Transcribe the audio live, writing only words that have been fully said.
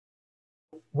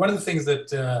one of the things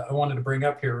that I wanted to bring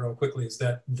up here real quickly is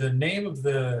that the name of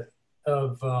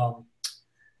of, um,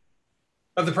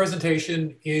 the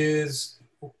presentation is,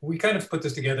 we kind of put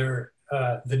this together,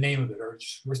 the name of it, or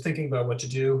we're thinking about what to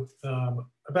do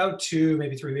about 2,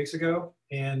 maybe 3 weeks ago.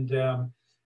 And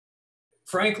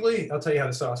frankly, I'll tell you how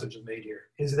the sausage is made here,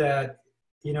 is that,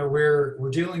 you know, we're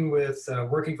dealing with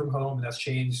working from home, and that's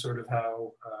changed sort of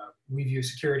how we view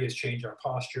security, has changed our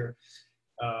posture.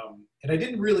 And I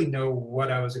didn't really know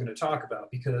what I was going to talk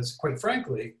about because, quite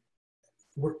frankly,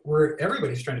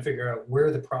 everybody's trying to figure out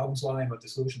where the problems lie and what the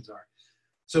solutions are.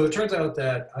 So it turns out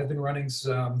that I've been running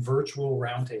some virtual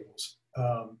roundtables.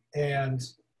 And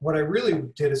what I really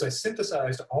did is I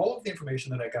synthesized all of the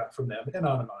information that I got from them,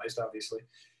 anonymized, obviously.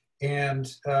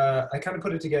 And I kind of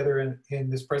put it together in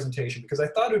this presentation because I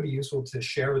thought it would be useful to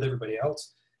share with everybody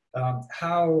else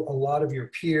how a lot of your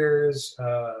peers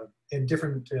in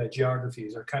different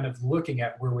geographies are kind of looking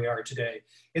at where we are today.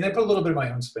 And then put a little bit of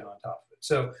my own spin on top of it.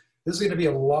 So this is going to be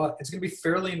it's going to be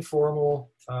fairly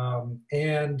informal.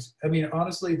 And I mean,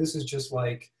 honestly, this is just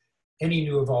like any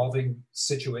new evolving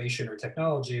situation or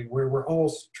technology where we're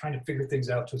all trying to figure things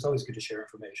out. So it's always good to share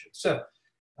information. So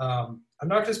I'm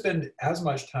not going to spend as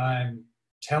much time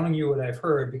telling you what I've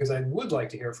heard because I would like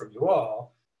to hear from you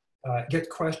all, get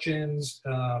questions,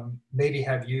 maybe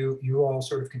have you all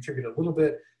sort of contribute a little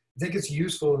bit. I think it's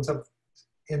useful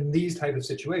in these type of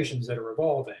situations that are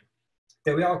evolving,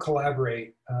 that we all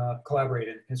collaborate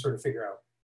and sort of figure out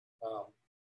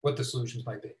what the solutions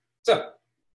might be. So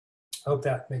I hope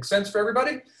that makes sense for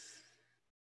everybody.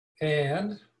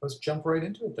 And let's jump right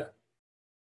into it then.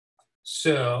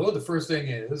 So the first thing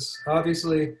is,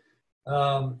 obviously,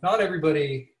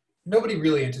 nobody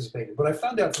really anticipated. What I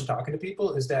found out from talking to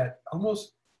people is that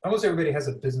almost everybody has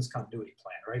a business continuity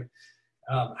plan, right?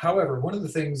 However, one of the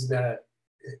things that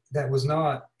was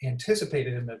not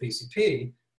anticipated in the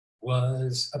BCP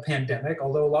was a pandemic.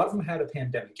 Although a lot of them had a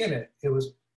pandemic in it, it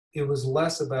was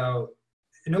less about,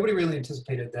 nobody really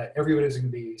anticipated that everybody was going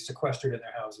to be sequestered in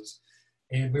their houses,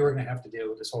 and we were going to have to deal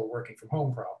with this whole working from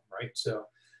home problem, right? So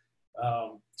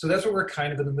that's what we're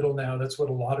kind of in the middle now. That's what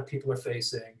a lot of people are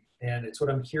facing, and it's what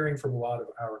I'm hearing from a lot of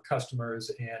our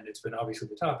customers, and it's been obviously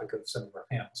the topic of some of our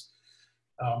panels.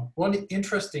 One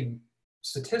interesting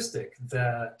statistic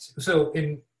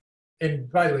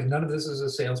and by the way, none of this is a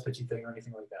sales pitchy thing or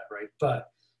anything like that, right?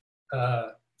 But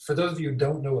for those of you who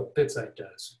don't know what BitSight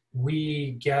does,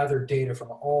 we gather data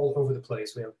from all over the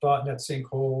place. We have botnet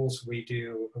sinkholes. We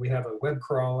have a web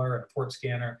crawler and a port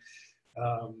scanner.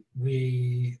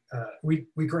 We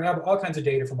grab all kinds of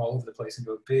data from all over the place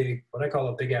into what I call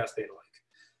a big ass data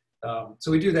lake. So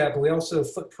we do that, but we also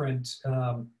footprint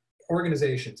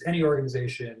organizations, any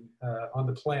organization on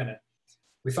the planet.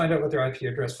 We find out what their IP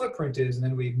address footprint is, and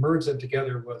then we merge them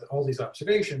together with all these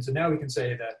observations. And now we can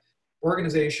say that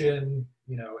organization,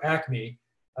 Acme,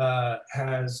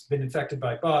 has been infected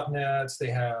by botnets. They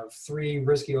have 3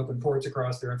 risky open ports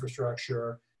across their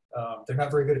infrastructure. They're not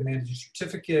very good at managing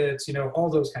certificates, all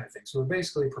those kind of things. So we're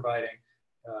basically providing,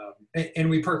 and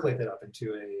we percolate that up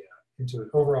into an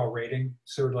overall rating,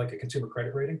 sort of like a consumer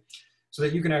credit rating, so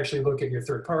that you can actually look at your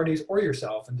third parties or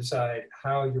yourself and decide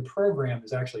how your program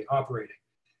is actually operating.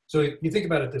 So you think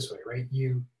about it this way, right?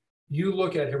 You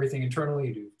look at everything internally,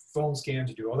 you do phone scans,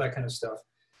 you do all that kind of stuff,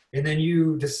 and then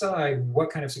you decide what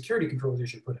kind of security controls you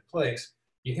should put in place.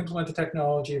 You implement the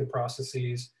technology, the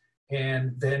processes,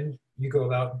 and then you go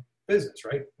about business,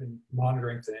 right? And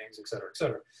monitoring things, et cetera, et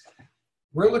cetera.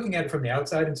 We're looking at it from the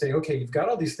outside and say, okay, you've got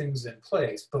all these things in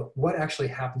place, but what actually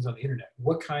happens on the internet?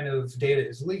 What kind of data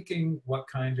is leaking? What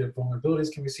kind of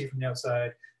vulnerabilities can we see from the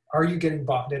outside? Are you getting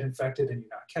botnet infected and you're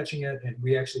not catching it? And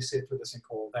we actually sit with a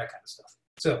sinkhole, that kind of stuff.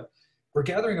 So we're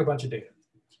gathering a bunch of data,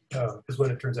 is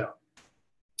what it turns out.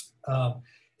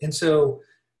 And so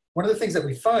one of the things that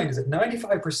we find is that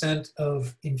 95%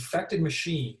 of infected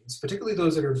machines, particularly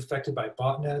those that are infected by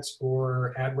botnets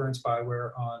or adware and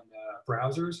spyware on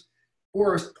browsers,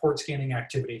 or port scanning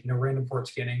activity, random port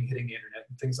scanning hitting the internet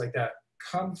and things like that,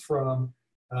 come from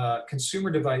consumer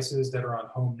devices that are on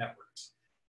home networks.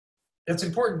 That's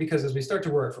important because as we start to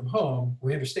work from home,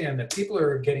 we understand that people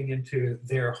are getting into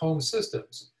their home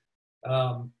systems,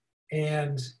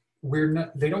 and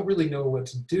they don't really know what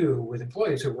to do with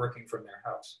employees who are working from their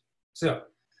house. So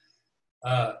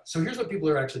here's what people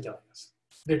are actually telling us.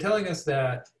 They're telling us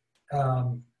that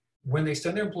when they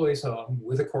send their employees home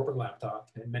with a corporate laptop,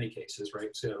 in many cases, right?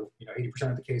 So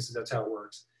 80% of the cases, that's how it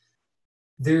works.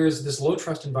 There's this low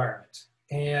trust environment,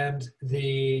 and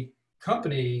the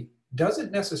company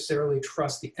doesn't necessarily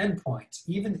trust the endpoints,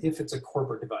 even if it's a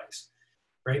corporate device,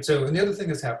 right? So, and the other thing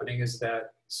that's happening is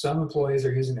that some employees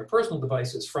are using their personal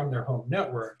devices from their home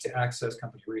network to access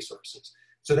company resources.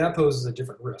 So that poses a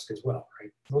different risk as well,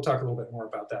 right? We'll talk a little bit more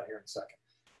about that here in a second.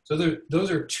 So those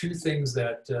are two things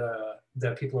that,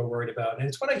 that people are worried about. And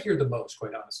it's what I hear the most,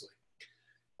 quite honestly.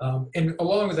 And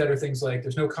along with that are things like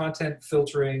there's no content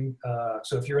filtering.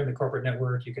 So if you're in the corporate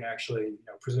network, you can actually, you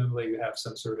know, presumably you have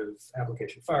some sort of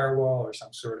application firewall or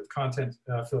some sort of content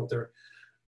filter,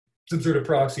 some sort of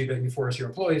proxy that you force your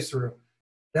employees through.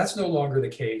 That's no longer the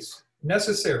case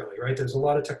necessarily, right? There's a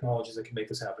lot of technologies that can make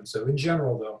this happen. So in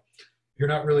general, though, you're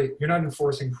not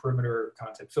enforcing perimeter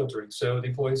content filtering. So the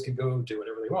employees can go do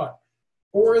whatever they want,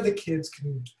 or the kids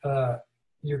can,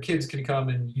 your kids can come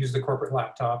and use the corporate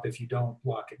laptop if you don't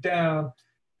lock it down.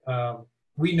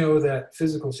 We know that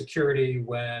physical security,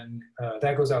 when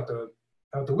that goes out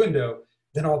the window,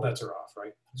 then all bets are off,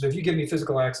 right? So if you give me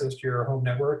physical access to your home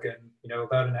network and, you know,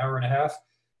 about an hour and a half,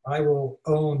 I will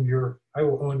own your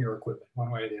equipment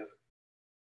one way or the other.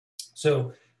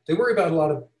 So they worry about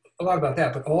a lot about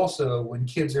that, but also when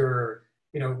kids are,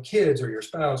 you know, kids or your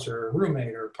spouse or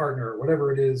roommate or partner or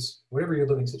whatever it is, whatever your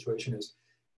living situation is,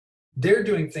 they're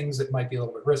doing things that might be a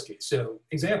little bit risky. So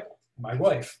example, my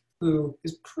wife, who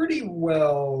is pretty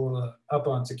well up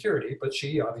on security, but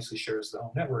she obviously shares the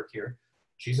home network here.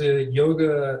 She's a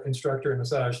yoga instructor and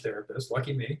massage therapist,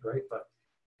 lucky me, right? But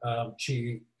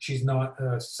she's not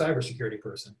a cybersecurity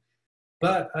person.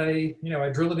 But I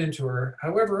drill it into her.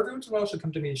 However, every once in a while she'll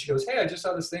come to me and she goes, hey, I just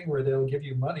saw this thing where they'll give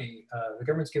you money. The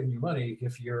government's giving you money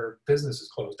if your business is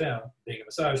closed down. Being a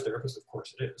massage therapist, of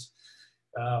course it is.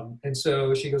 And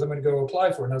so she goes, I'm going to go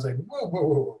apply for it. And I was like,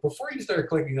 whoa. Before you start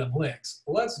clicking on links,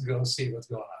 let's go see what's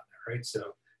going on there, right?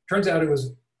 So turns out it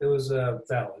was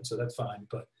valid, so that's fine.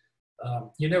 But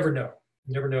you never know.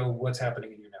 You never know what's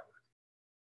happening in your network.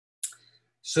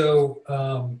 So,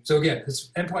 so again,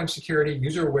 it's endpoint security,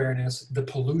 user awareness, the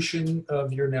pollution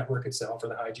of your network itself, or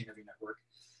the hygiene of your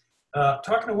network.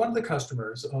 Talking to one of the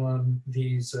customers on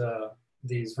these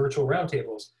virtual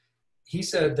roundtables, he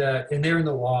said that, and they're in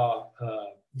the law,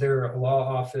 they're a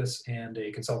law office and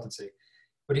a consultancy.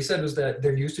 What he said was that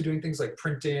they're used to doing things like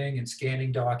printing and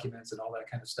scanning documents and all that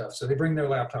kind of stuff. So they bring their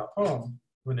laptop home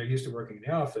when they're used to working in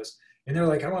the office. And they're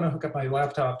like, I want to hook up my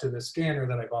laptop to this scanner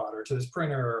that I bought, or to this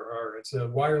printer, or it's a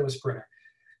wireless printer.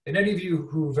 And any of you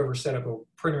who've ever set up a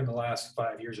printer in the last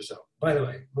 5 years or so, by the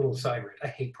way, little side rate, I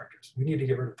hate printers. We need to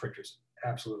get rid of printers,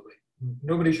 absolutely.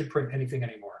 Nobody should print anything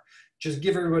anymore. Just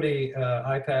give everybody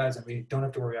iPads and we don't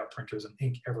have to worry about printers and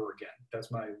ink ever again. That's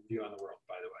my view on the world,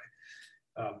 by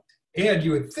the way. And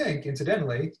you would think,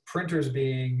 incidentally, printers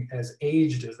being as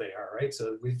aged as they are, right?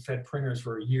 So we've had printers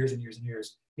for years and years and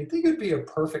years. You'd think it'd be a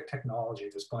perfect technology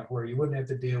at this point where you wouldn't have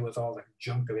to deal with all the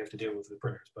junk that we have to deal with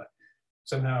printers, but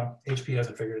somehow HP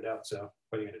hasn't figured it out, so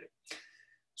what are you gonna do?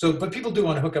 So, but people do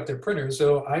want to hook up their printers,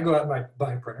 so I go out and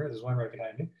buy a printer. There's one right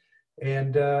behind me,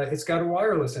 and it's got a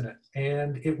wireless in it,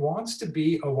 and it wants to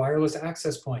be a wireless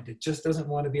access point. It just doesn't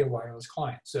want to be a wireless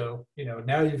client. So, you know,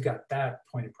 now you've got that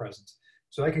point of presence.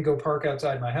 So I can go park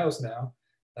outside my house now,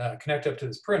 connect up to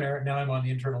this printer. Now I'm on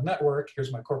the internal network.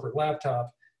 Here's my corporate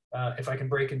laptop. If I can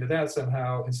break into that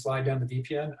somehow and slide down the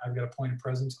VPN, I've got a point of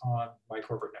presence on my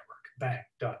corporate network. Bang,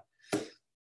 done.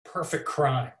 Perfect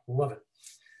crime, love it.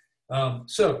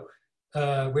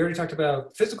 We already talked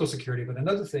about physical security, but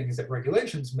another thing is that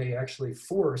regulations may actually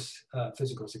force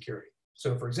physical security.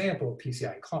 So for example,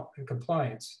 PCI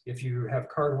compliance, if you have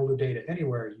cardholder data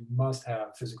anywhere, you must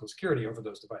have physical security over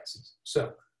those devices.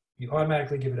 So you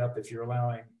automatically give it up if you're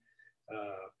allowing,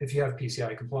 if you have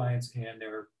PCI compliance and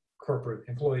there are corporate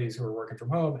employees who are working from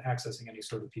home accessing any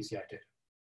sort of PCI data.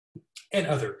 And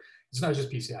other, it's not just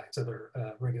PCI, it's other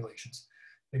regulations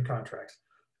and contracts.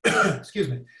 Excuse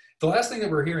me. The last thing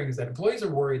that we're hearing is that employees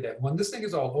are worried that when this thing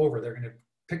is all over, they're going to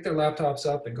pick their laptops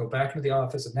up and go back into the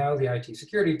office, and now the IT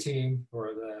security team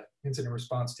or the incident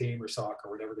response team or SOC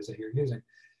or whatever it is that you're using,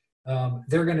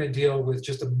 they're going to deal with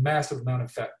just a massive amount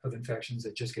of infections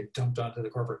that just get dumped onto the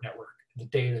corporate network the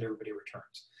day that everybody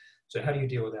returns. So how do you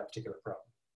deal with that particular problem?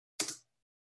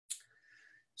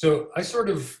 So I sort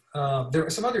of, there are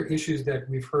some other issues that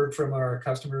we've heard from our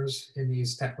customers in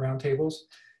these roundtables.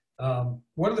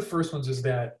 One of the first ones is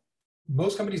that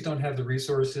most companies don't have the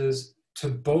resources to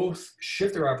both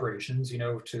shift their operations, you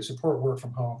know, to support work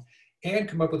from home and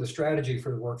come up with a strategy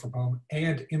for the work from home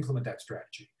and implement that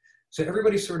strategy. So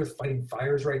everybody's sort of fighting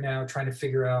fires right now, trying to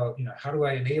figure out, you know, how do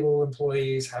I enable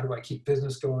employees? How do I keep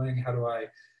business going? How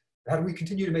do we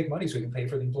continue to make money so we can pay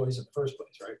for the employees in the first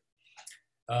place,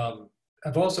 right?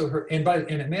 I've also heard, and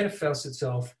it manifests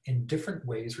itself in different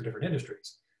ways for different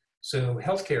industries. So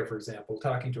healthcare, for example,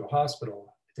 talking to a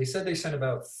hospital, they said they sent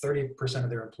about 30% of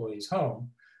their employees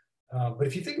home But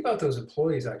if you think about those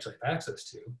employees actually have access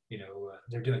to,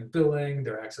 they're doing billing,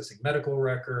 they're accessing medical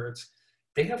records,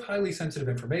 they have highly sensitive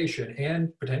information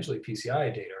and potentially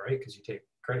PCI data, right? Because you take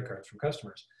credit cards from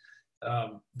customers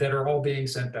that are all being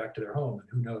sent back to their home, and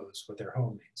who knows what their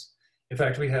home means. In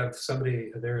fact, we have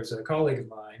there's a colleague of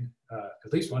mine,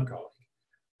 at least one colleague,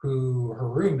 who her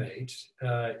roommate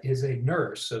is a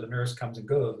nurse. So the nurse comes and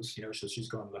goes, so she's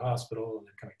going to the hospital and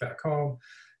then coming back home.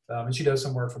 And she does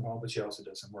some work from home, but she also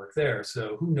does some work there.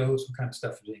 So who knows what kind of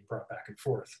stuff is being brought back and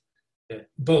forth.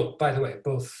 By the way,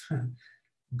 both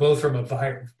from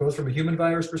a human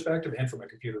virus perspective and from a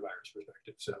computer virus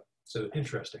perspective. So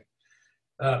interesting.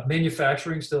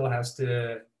 Manufacturing still has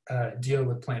to deal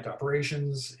with plant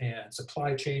operations and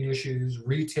supply chain issues.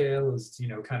 Retail is,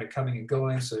 kind of coming and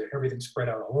going, so everything's spread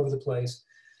out all over the place.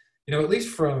 At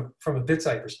least from a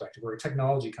BitSight perspective, we're a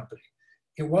technology company.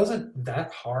 It wasn't that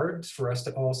hard for us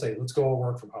to all say, let's go all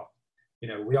work from home.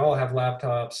 We all have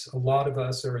laptops. A lot of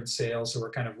us are in sales, so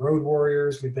we're kind of road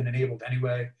warriors. We've been enabled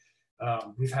anyway.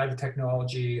 We've had the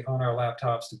technology on our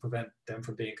laptops to prevent them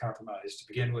from being compromised to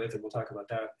begin with, and we'll talk about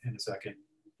that in a second.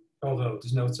 Although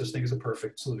there's no such thing as a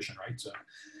perfect solution, right?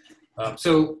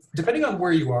 So depending on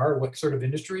where you are, what sort of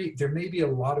industry, there may be a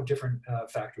lot of different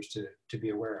factors to be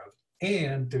aware of.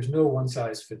 And there's no one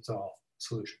size fits all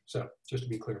solution. So just to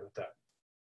be clear with that.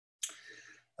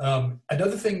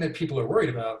 Another thing that people are worried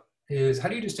about is how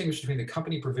do you distinguish between the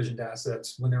company provisioned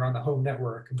assets when they're on the home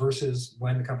network versus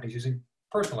when the company's using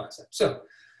personal assets? So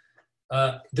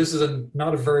this is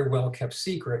not a very well kept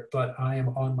secret, but I am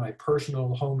on my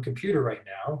personal home computer right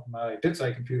now. My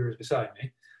BitSight computer is beside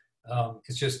me.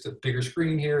 It's just a bigger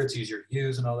screen here. It's easier to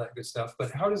use and all that good stuff.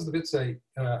 But how does the BitSight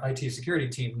IT security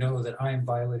team know that I am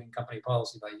violating company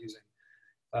policy by using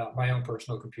my own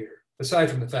personal computer? Aside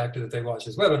from the fact that if they watch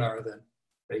this webinar, then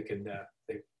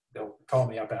they'll call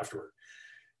me up afterward.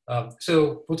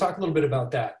 So we'll talk a little bit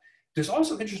about that. There's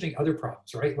also interesting other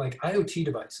problems, right? Like IoT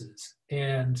devices.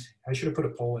 And I should have put a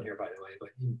poll in here, by the way.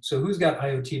 But so who's got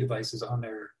IoT devices on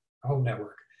their home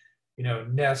network?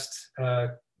 Nest,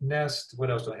 what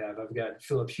else do I have? I've got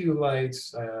Philips Hue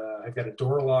lights. I've got a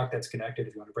door lock that's connected.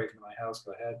 If you want to break into my house,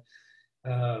 go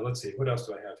ahead. Let's see, what else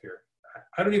do I have here?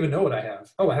 I don't even know what I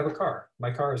have. Oh, I have a car.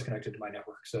 My car is connected to my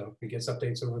network. So it gets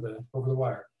updates over the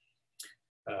wire,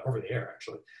 over the air,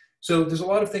 actually. So there's a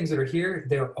lot of things that are here.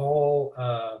 They're all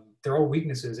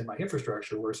weaknesses in my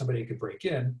infrastructure where somebody could break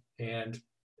in. And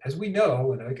as we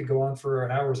know, and I could go on for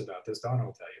hours about this, Donna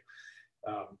will tell you,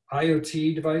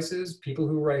 IoT devices, people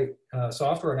who write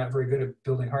software are not very good at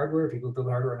building hardware. People who build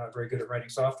hardware are not very good at writing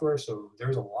software. So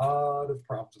there's a lot of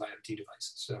problems with IoT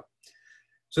devices.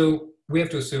 So we have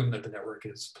to assume that the network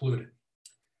is polluted.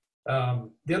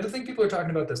 The other thing people are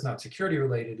talking about that's not security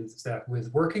related is that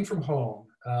with working from home,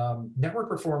 network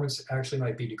performance actually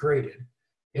might be degraded.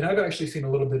 And I've actually seen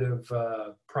a little bit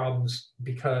of problems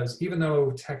because even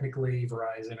though technically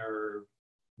Verizon or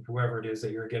whoever it is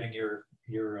that you're getting your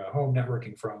home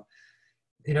networking from,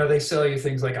 they sell you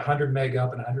things like 100 meg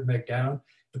up and 100 meg down.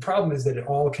 The problem is that it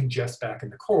all congests back in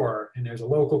the core, and there's a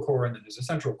local core and then there's a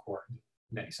central core,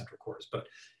 many central cores. But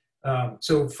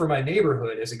so for my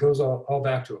neighborhood, as it goes all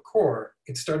back to a core,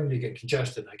 it's starting to get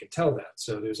congested. I can tell that.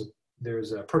 So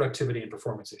there's a productivity and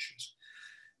performance issues.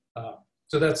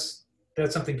 So that's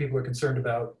something people are concerned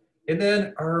about. And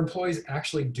then are employees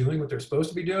actually doing what they're supposed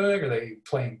to be doing? Are they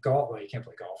playing golf? Well, you can't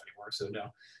play golf anymore, so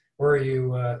no. Or are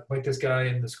you like this guy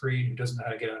in the screen who doesn't know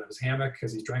how to get out of his hammock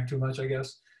because he's drank too much, I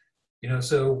guess?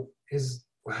 So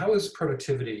how is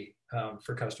productivity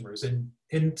for customers?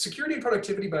 And security and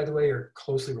productivity, by the way, are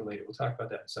closely related. We'll talk about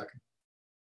that in a second.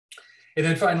 And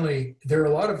then finally, there are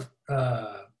a lot of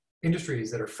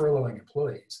industries that are furloughing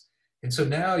employees. And so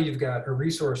now you've got a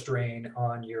resource drain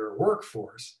on your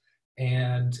workforce.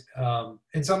 And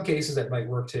in some cases, that might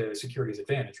work to security's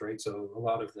advantage, right? So a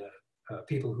lot of the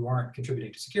people who aren't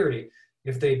contributing to security,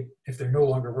 if they're no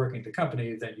longer working at the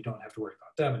company, then you don't have to worry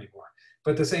about them anymore.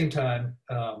 But at the same time,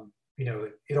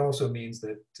 it also means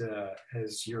that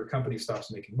as your company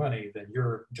stops making money, then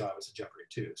your job is in jeopardy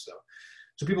too. So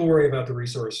people worry about the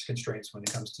resource constraints when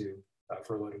it comes to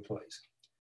furloughed employees.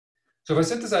 So if I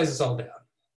synthesize this all down,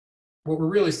 what we're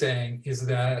really saying is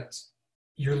that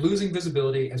you're losing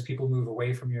visibility as people move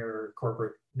away from your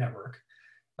corporate network.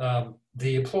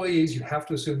 The employees, you have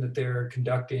to assume that they're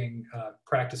conducting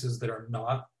practices that are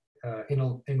not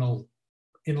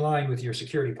in line with your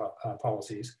security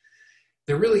policies.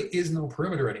 There really is no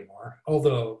perimeter anymore,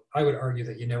 although I would argue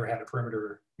that you never had a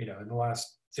perimeter, in the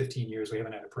last 15 years, we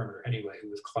haven't had a perimeter anyway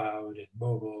with cloud and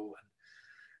mobile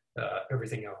and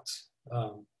everything else.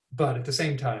 But at the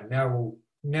same time, now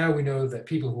now we know that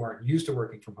people who aren't used to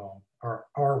working from home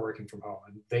are working from home,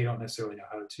 and they don't necessarily know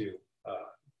how to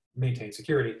maintain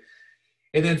security.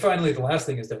 And then finally, the last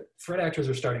thing is that threat actors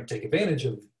are starting to take advantage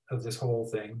of this whole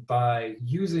thing by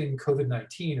using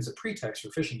COVID-19 as a pretext for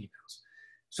phishing emails.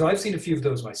 So I've seen a few of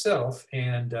those myself,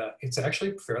 and it's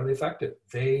actually fairly effective.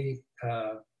 They,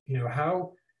 how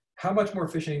much more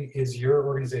phishing is your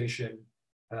organization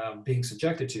being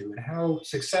subjected to, and how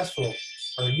successful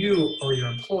are you or your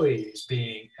employees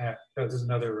being at? Oh, there's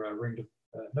another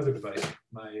another device.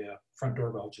 My front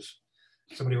doorbell just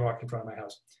somebody walked in front of my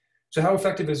house. So how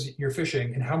effective is your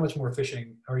phishing, and how much more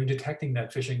phishing are you detecting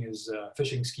that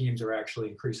phishing schemes are actually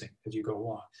increasing as you go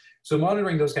along? So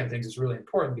monitoring those kind of things is really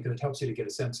important because it helps you to get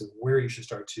a sense of where you should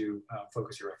start to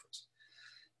focus your efforts.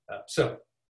 So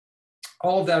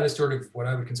all of that is sort of what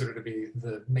I would consider to be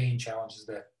the main challenges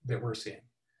that we're seeing.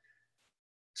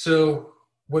 So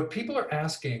what people are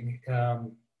asking,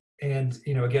 and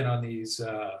again on these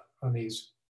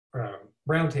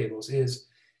roundtables is,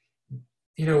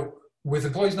 with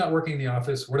employees not working in the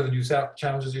office, what are the new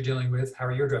challenges you're dealing with? How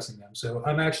are you addressing them? So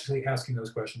I'm actually asking those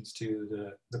questions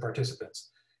to the participants.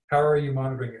 How are you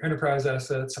monitoring your enterprise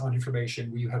assets on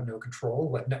information where you have no control?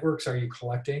 What networks are you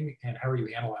collecting, and how are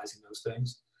you analyzing those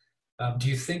things? Do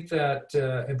you think that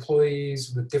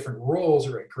employees with different roles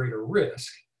are at greater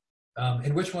risk?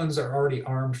 And which ones are already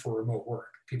armed for remote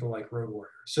work? People like road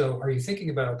warriors. So are you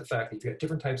thinking about the fact that you've got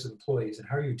different types of employees, and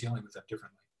how are you dealing with them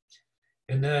differently?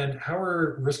 And then how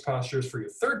are risk postures for your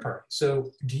third party?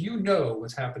 So do you know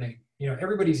what's happening?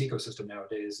 Everybody's ecosystem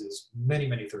nowadays is many,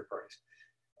 many third parties.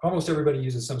 Almost everybody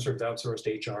uses some sort of outsourced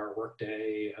HR,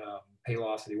 Workday,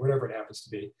 Paylocity, whatever it happens to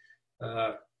be.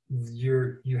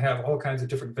 You have all kinds of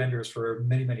different vendors for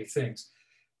many, many things.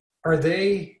 Are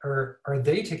they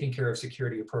taking care of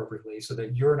security appropriately so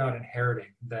that you're not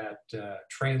inheriting that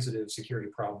transitive security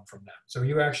problem from them? So are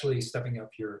you actually stepping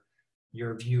up your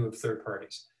view of third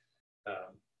parties?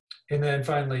 And then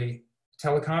finally,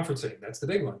 teleconferencing, that's the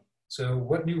big one. So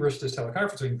what new risks does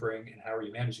teleconferencing bring, and how are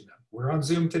you managing them? We're on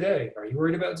Zoom today. Are you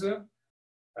worried about Zoom?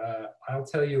 I'll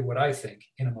tell you what I think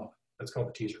in a moment. Let's call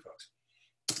the teaser, folks.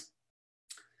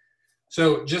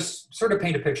 So just sort of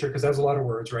paint a picture, because that was a lot of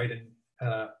words, right? And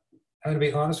I'm going to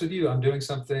be honest with you, I'm doing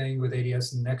something with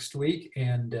ADS next week,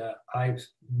 and I've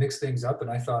mixed things up, and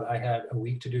I thought I had a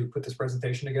week to put this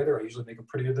presentation together. I usually make them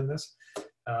prettier than this.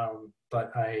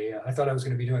 But I thought I was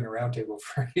going to be doing a roundtable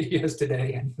for ADS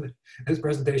today and this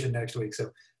presentation next week.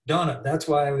 So Donna, that's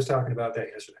why I was talking about that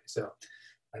yesterday. So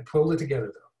I pulled it together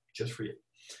though, just for you.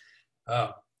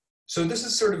 So this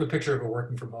is sort of a picture of a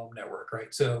working from home network,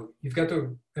 right? So you've got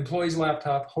the employee's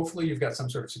laptop. Hopefully you've got some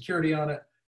sort of security on it.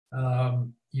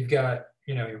 You've got,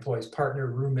 your employee's partner,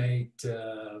 roommate,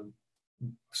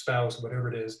 spouse, whatever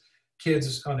it is,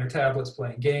 kids on their tablets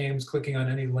playing games, clicking on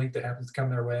any link that happens to come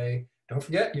their way. Don't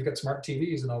forget, you've got smart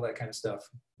TVs and all that kind of stuff,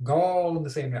 all in the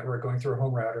same network going through a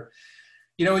home router.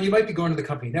 And you might be going to the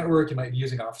company network. You might be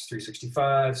using Office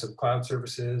 365, some cloud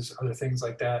services, other things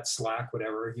like that, Slack,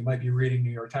 whatever. You might be reading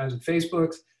New York Times and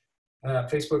Facebook.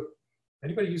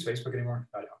 Anybody use Facebook anymore?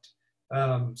 I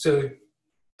don't. So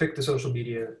pick the social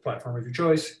media platform of your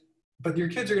choice. But your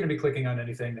kids are going to be clicking on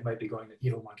anything that might be going to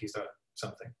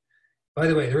evilmonkeys.something. By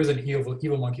the way, there is an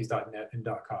evilmonkeys.net and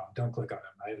 .com. Don't click on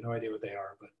them. I have no idea what they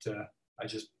are, but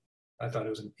I thought it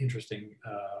was an interesting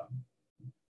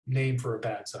name for a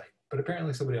bad site. But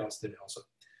apparently somebody else did also.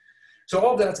 So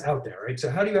all of that's out there, right? So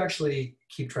how do you actually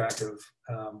keep track of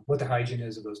what the hygiene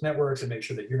is of those networks and make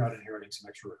sure that you're not inheriting some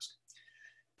extra risk?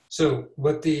 So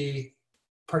what the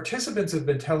participants have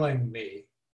been telling me,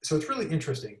 so it's really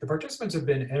interesting. The participants have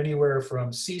been anywhere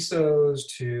from CISOs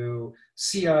to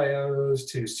CIOs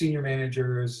to senior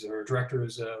managers or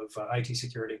directors of IT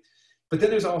security. But then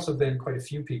there's also been quite a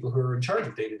few people who are in charge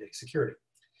of day-to-day security.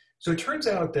 So it turns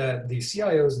out that the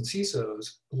CIOs and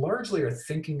CISOs largely are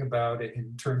thinking about it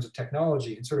in terms of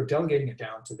technology and sort of delegating it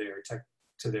down to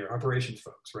their operations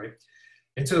folks, right?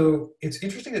 And so it's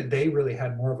interesting that they really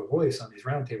had more of a voice on these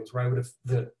roundtables, where I would have,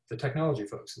 the technology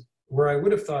folks, where I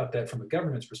would have thought that from a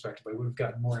governance perspective, I would have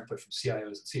gotten more input from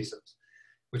CIOs and CISOs,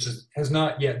 which has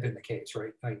not yet been the case,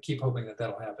 right? I keep hoping that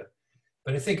that'll happen.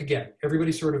 But I think, again,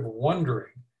 everybody's sort of wondering,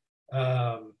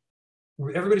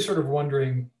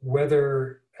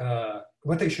 whether,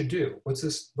 what they should do. What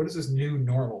does this new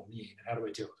normal mean, and how do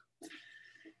I deal with it?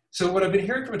 So what I've been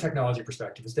hearing from a technology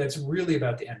perspective is that it's really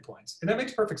about the endpoints, and that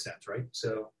makes perfect sense, right?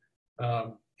 So,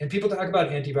 and people talk about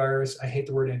antivirus. I hate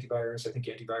the word antivirus. I think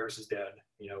antivirus is dead.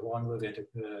 Long live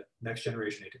the next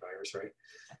generation antivirus, right?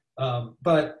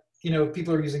 But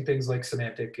people are using things like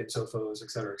Symantec and Sophos, et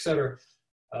cetera,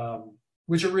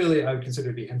 which are really, I would consider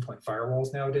to be endpoint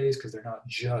firewalls nowadays, because they're not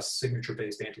just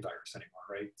signature-based antivirus anymore,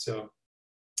 right? So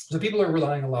people are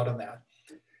relying a lot on that.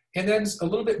 And then a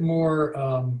little bit more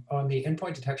on the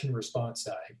endpoint detection and response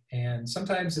side. And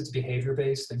sometimes it's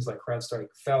behavior-based, things like CrowdStrike,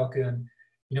 Falcon.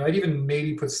 You know, I'd even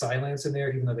maybe put Cylance in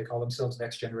there, even though they call themselves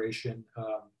next generation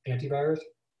antivirus,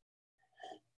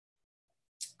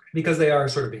 because they are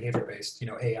sort of behavior-based. You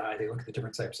know, AI, they look at the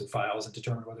different types of files and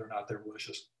determine whether or not they're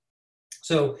malicious.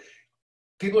 So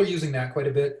people are using that quite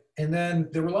a bit. And then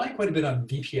they're relying quite a bit on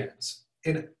VPNs.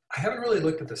 And I haven't really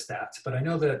looked at the stats, but I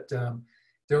know that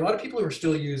there are a lot of people who are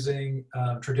still using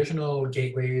traditional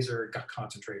gateways or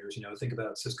concentrators. You know, think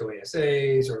about Cisco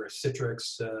ASAs or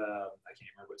Citrix. I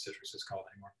can't remember what Citrix is called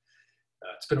anymore.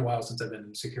 It's been a while since I've been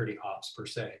in security ops per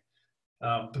se.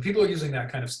 But people are using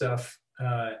that kind of stuff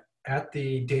at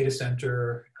the data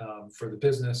center for the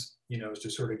business, you know, to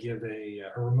sort of give a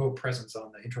remote presence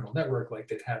on the internal network like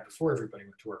they've had before everybody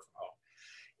went to work from home.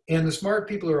 And the smart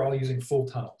people are all using full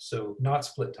tunnel, so not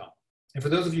split tunnel. And for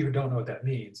those of you who don't know what that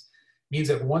means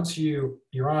that once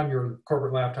you're on your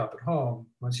corporate laptop at home,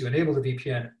 once you enable the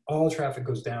VPN, all traffic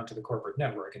goes down to the corporate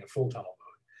network in a full tunnel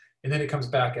mode. And then it comes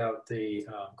back out the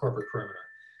corporate perimeter.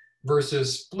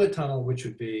 Versus split tunnel, which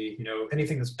would be, you know,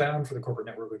 anything that's bound for the corporate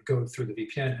network would go through the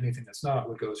VPN, anything that's not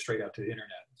would go straight out to the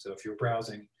internet. So if you're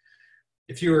browsing,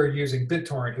 if you were using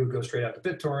BitTorrent, it would go straight out to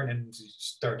BitTorrent and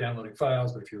start downloading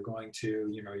files. But if you're going to,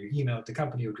 you know, your email at the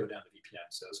company, it would go down to VPN.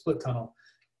 So split tunnel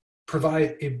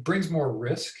it brings more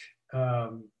risk,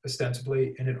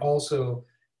 ostensibly, and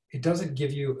it doesn't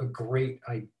give you a great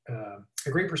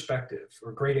perspective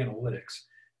or great analytics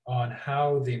on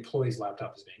how the employee's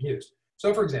laptop is being used.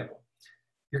 So for example,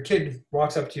 your kid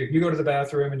walks up to you, you go to the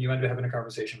bathroom and you end up having a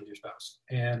conversation with your spouse.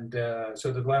 And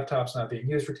so the laptop's not being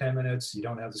used for 10 minutes, you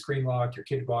don't have the screen locked, your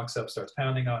kid walks up, starts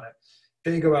pounding on it.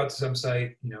 Then you go out to some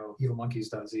site, you know,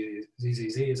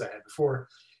 evilmonkeys.zzz, as I had before.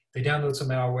 They download some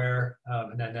malware,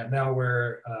 and then that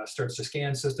malware starts to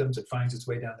scan systems. It finds its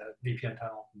way down the VPN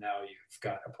tunnel. Now you've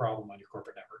got a problem on your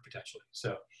corporate network potentially.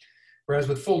 So, whereas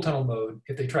with full tunnel mode,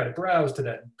 if they try to browse to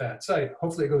that bad site,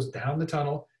 hopefully it goes down the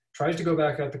tunnel, tries to go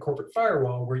back out the corporate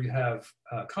firewall where you have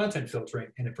content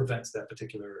filtering, and it prevents that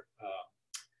particular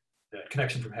that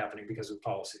connection from happening because of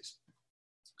policies.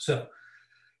 So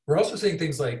we're also seeing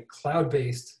things like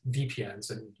cloud-based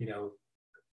VPNs, and you know,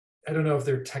 I don't know if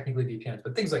they're technically VPNs,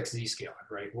 but things like Zscaler,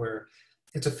 right, where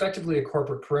it's effectively a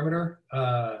corporate perimeter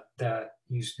that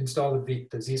you install the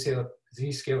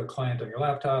Zscaler client on your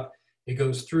laptop. It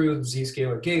goes through the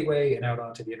Zscaler gateway and out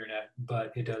onto the internet,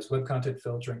 but it does web content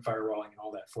filtering, firewalling, and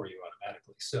all that for you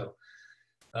automatically. So,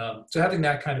 so having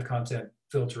that kind of content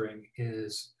filtering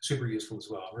is super useful as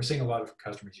well. We're seeing a lot of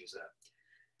customers use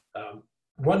that.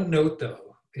 One note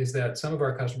though, is that some of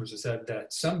our customers have said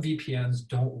that some VPNs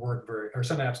don't work or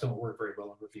some apps don't work very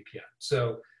well with VPN.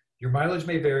 So your mileage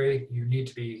may vary. You need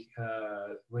to be,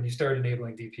 when you start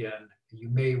enabling VPN, you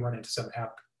may run into some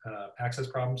app access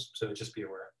problems, so just be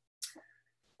aware.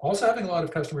 Also having a lot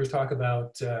of customers talk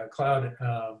about cloud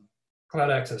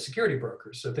access security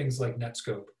brokers, so things like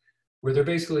Netscope, where they're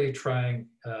basically trying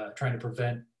to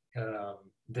prevent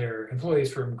their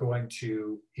employees from going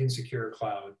to insecure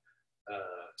cloud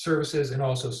services, and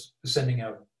also sending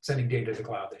data to the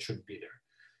cloud that shouldn't be there.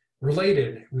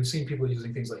 Related, we've seen people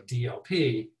using things like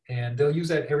DLP, and they'll use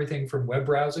that everything from web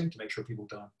browsing to make sure people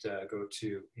don't go to,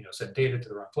 you know, send data to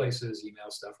the wrong places,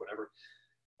 email stuff, whatever,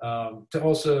 to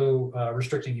also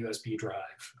restricting USB drive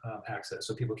access,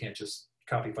 so people can't just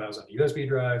copy files onto USB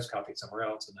drives, copy it somewhere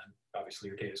else, and then obviously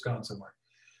your data is gone somewhere.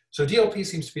 So DLP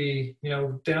seems to be, you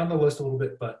know, down the list a little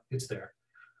bit, but it's there.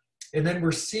 And then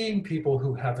we're seeing people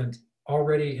who haven't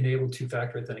already enabled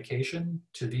two-factor authentication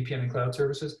to VPN and cloud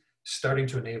services starting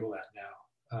to enable that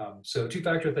now. So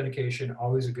two-factor authentication,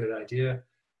 always a good idea.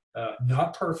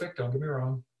 Not perfect, don't get me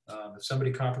wrong. If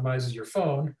somebody compromises your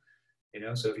phone, you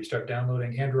know, so if you start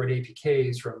downloading Android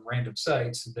APKs from random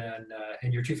sites, then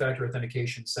and your two-factor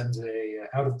authentication sends a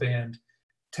out-of-band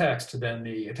text, then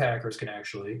the attackers can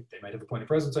actually, they might have a point of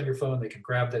presence on your phone, they can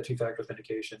grab that two-factor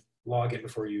authentication, log in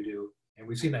before you do, and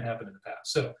we've seen that happen in the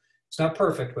past. So it's not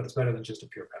perfect, but it's better than just a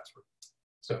pure password.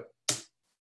 So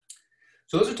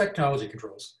those are technology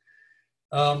controls.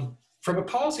 From a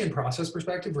policy and process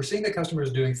perspective, we're seeing that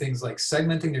customers are doing things like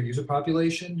segmenting their user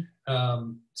population.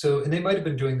 And they might have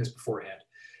been doing this beforehand.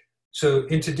 So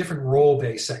into different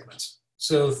role-based segments.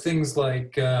 So things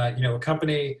like, you know, a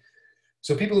company,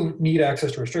 so people who need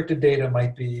access to restricted data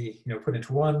might be, you know, put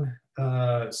into one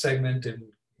segment and,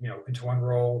 you know, into one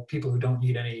role. People who don't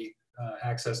need any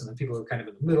access, and then people who are kind of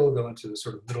in the middle go into the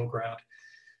sort of middle ground.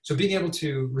 So being able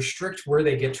to restrict where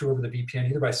they get to over the VPN,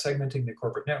 either by segmenting the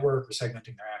corporate network or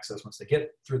segmenting their access once they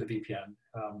get through the VPN,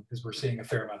 is we're seeing a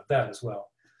fair amount of that as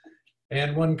well.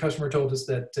 And one customer told us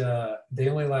that they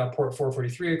only allow port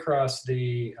 443 across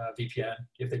the VPN.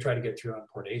 If they try to get through on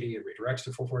port 80, it redirects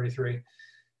to 443.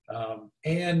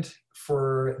 And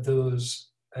for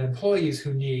those employees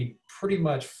who need pretty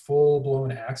much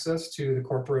full-blown access to the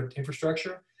corporate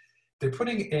infrastructure, they're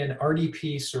putting an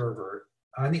RDP server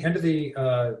on the end of the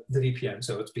VPN,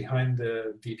 so it's behind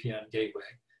the VPN gateway,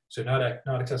 so not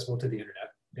accessible to the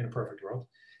internet in a perfect world,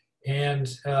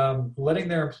 and letting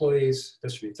their employees,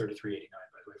 this should be 3389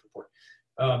 by the way for port,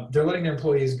 they're letting their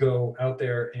employees go out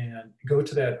there and go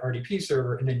to that RDP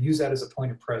server and then use that as a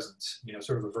point of presence,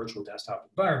 sort of a virtual desktop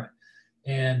environment,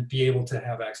 and be able to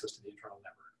have access to the internal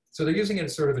network. So they're using it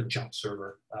as sort of a jump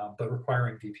server, but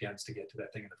requiring VPNs to get to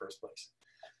that thing in the first place.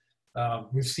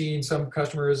 We've seen some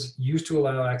customers used to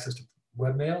allow access to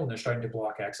webmail, and they're starting to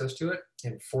block access to it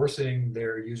and forcing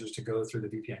their users to go through the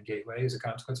VPN gateway as a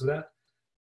consequence of that.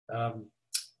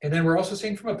 And then we're also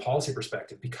seeing from a policy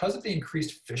perspective, because of the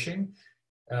increased phishing,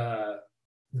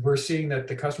 we're seeing that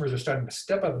the customers are starting to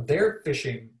step up their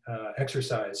phishing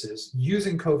exercises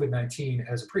using COVID-19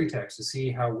 as a pretext to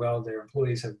see how well their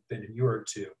employees have been inured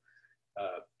to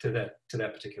the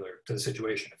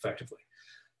situation effectively.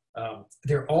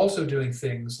 They're also doing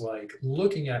things like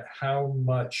looking at how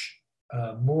much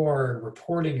more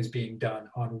reporting is being done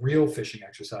on real phishing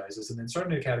exercises, and then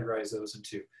starting to categorize those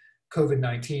into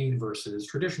COVID-19 versus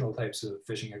traditional types of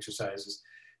phishing exercises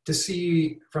to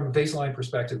see, from a baseline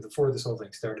perspective, before this whole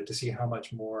thing started, to see how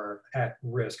much more at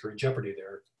risk or in jeopardy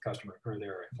their customer or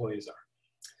their employees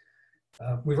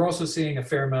are. We're also seeing a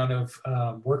fair amount of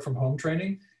work from home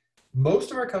training.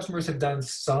 Most of our customers have done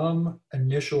some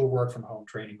initial work from home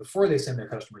training before they send their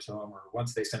customers home, or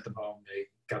once they sent them home, they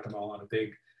got them all on a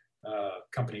big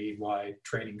company-wide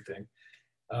training thing.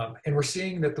 And we're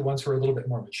seeing that the ones who are a little bit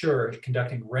more mature are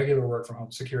conducting regular work from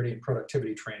home security and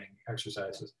productivity training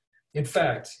exercises. In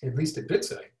fact, at least at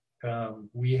BitSight,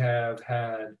 we have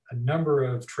had a number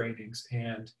of trainings,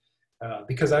 and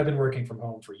because I've been working from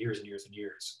home for years and years and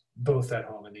years, both at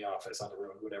home, in the office, on the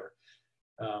road, whatever,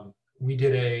 we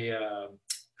did a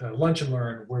lunch and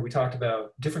learn where we talked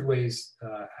about different ways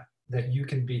that you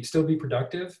can still be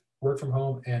productive, work from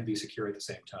home, and be secure at the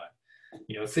same time.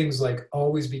 Things like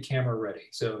always be camera ready.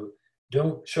 So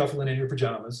don't shuffle in your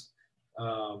pajamas,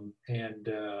 and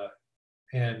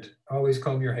always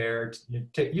comb your hair. You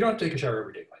don't have to take a shower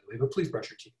every day, by the way, but please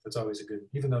brush your teeth. That's always a good,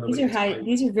 even though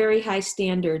these are very high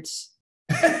standards.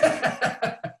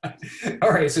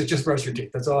 All right, so just brush your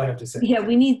teeth. That's all I have to say. Yeah,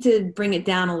 we need to bring it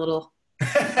down a little.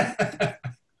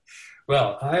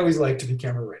 Well, I always like to be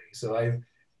camera ready. So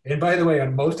and by the way,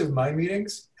 on most of my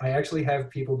meetings, I actually have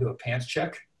people do a pants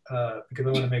check because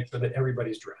I want to make sure that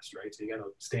everybody's dressed, right? So you got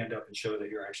to stand up and show that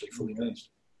you're actually fully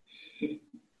dressed.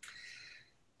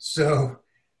 So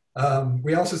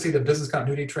we also see that business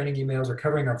continuity training emails are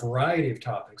covering a variety of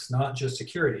topics, not just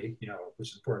security, which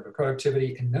is important, but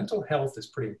productivity and mental health is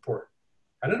pretty important.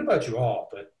 I don't know about you all,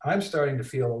 but I'm starting to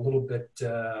feel a little bit,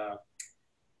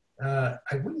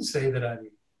 I wouldn't say that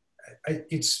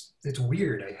it's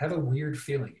weird. I have a weird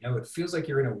feeling, it feels like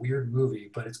you're in a weird movie,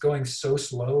 but it's going so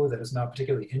slow that it's not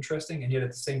particularly interesting. And yet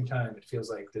at the same time, it feels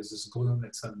like there's this gloom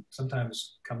that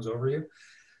sometimes comes over you.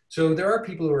 So there are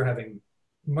people who are having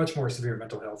much more severe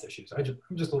mental health issues. I'm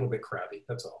just a little bit crabby,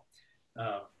 that's all.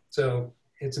 So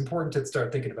it's important to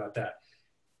start thinking about that.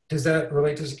 Does that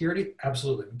relate to security?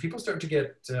 Absolutely. When people start to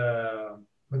get,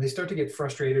 when they start to get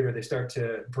frustrated or they start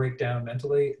to break down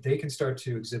mentally, they can start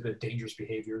to exhibit dangerous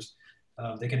behaviors.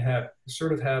 They can have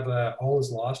a all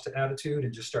is lost attitude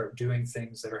and just start doing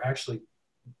things that are actually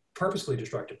purposely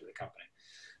destructive to the company.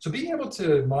 So being able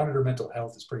to monitor mental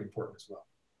health is pretty important as well.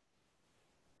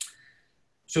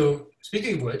 So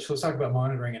speaking of which, let's talk about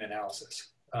monitoring and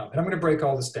analysis. And I'm going to break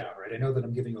all this down, right? I know that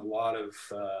I'm giving you a lot of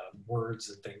words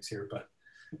and things here, but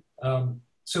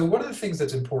so one of the things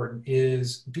that's important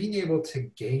is being able to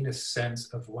gain a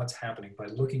sense of what's happening by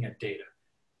looking at data.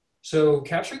 So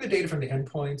capturing the data from the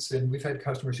endpoints, and we've had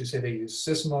customers who say they use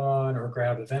Sysmon or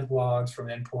grab event logs from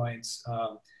endpoints,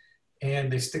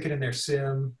 and they stick it in their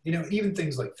SIM, even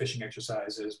things like phishing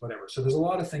exercises, whatever. So there's a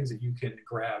lot of things that you can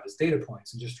grab as data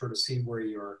points and just sort of see where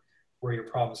your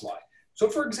problems lie. So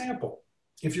for example,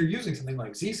 if you're using something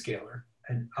like Zscaler,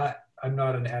 and I'm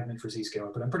not an admin for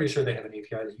Zscaler, but I'm pretty sure they have an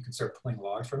API that you can start pulling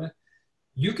logs from it.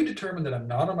 You can determine that I'm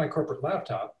not on my corporate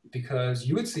laptop because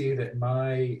you would see that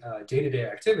my day-to-day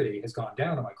activity has gone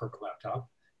down on my corporate laptop.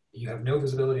 You have no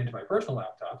visibility into my personal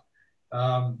laptop.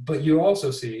 But you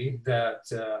also see that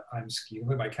you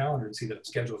look at my calendar and see that I'm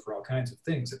scheduled for all kinds of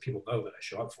things that people know that I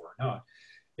show up for or not.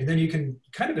 And then you can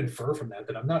kind of infer from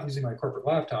that I'm not using my corporate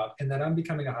laptop and that I'm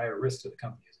becoming a higher risk to the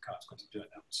company as a consequence of doing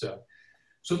that. So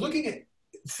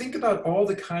think about all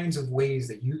the kinds of ways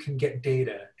that you can get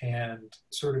data and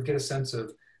sort of get a sense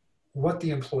of what the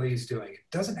employee is doing. It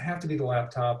doesn't have to be the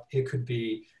laptop. It could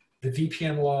be the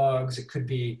VPN logs. It could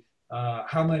be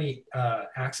how many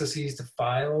accesses to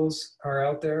files are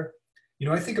out there. You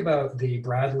know, I think about the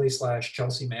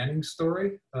Bradley/Chelsea Manning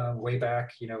story way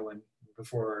back, you know,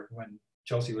 when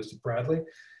Chelsea was Bradley.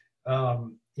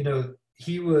 You know,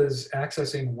 he was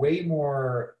accessing way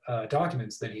more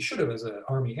documents than he should have as an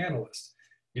Army analyst.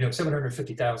 You know,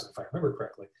 750,000 if I remember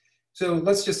correctly. So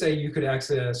let's just say you could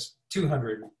access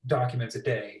 200 documents a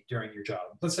day during your job.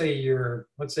 Let's say you're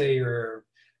on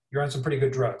some pretty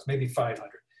good drugs, maybe 500.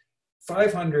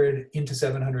 500 into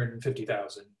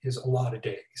 750,000 is a lot of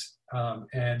days.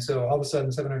 And so all of a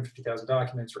sudden 750,000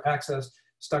 documents were accessed,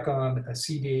 stuck on a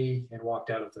CD and walked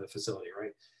out of the facility,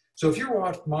 right? So if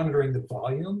you're monitoring the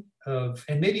volume of,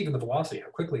 and maybe even the velocity, how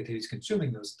quickly he's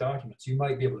consuming those documents, you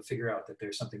might be able to figure out that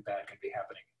there's something bad going to be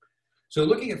happening. So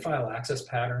looking at file access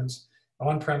patterns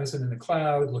on-premise and in the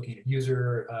cloud, looking at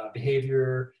user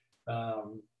behavior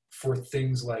for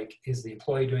things like, is the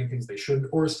employee doing things they shouldn't,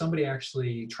 or is somebody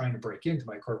actually trying to break into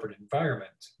my corporate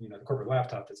environment, you know, the corporate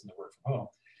laptop that's in the work from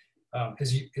home,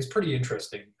 is pretty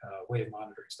interesting way of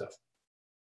monitoring stuff.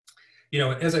 You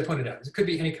know, as I pointed out, it could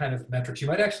be any kind of metrics. You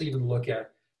might actually even look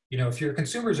at, you know, if your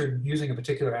consumers are using a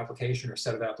particular application or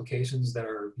set of applications that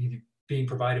are being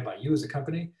provided by you as a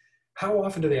company, how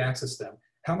often do they access them?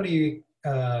 How many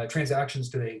transactions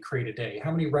do they create a day?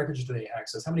 How many records do they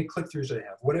access? How many click-throughs do they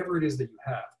have? Whatever it is that you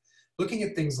have. Looking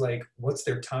at things like what's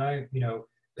their time, you know,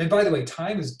 and by the way,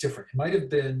 time is different. It might have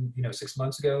been, you know, 6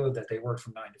 months ago that they worked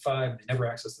from 9 to 5 and they never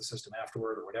accessed the system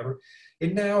afterward or whatever.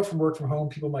 And now from work from home,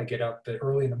 people might get up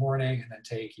early in the morning and then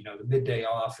take, you know, the midday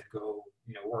off and go,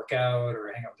 you know, work out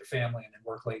or hang out with their family and then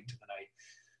work late into the night.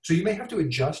 So you may have to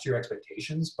adjust your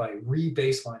expectations by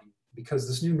re-baselining because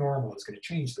this new normal is going to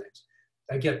change things.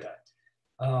 I get that.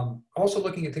 Also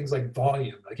looking at things like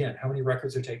volume, again, how many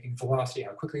records they're taking, velocity,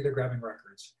 how quickly they're grabbing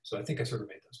records. So I think I sort of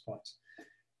made those points.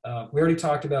 We already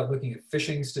talked about looking at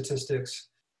phishing statistics.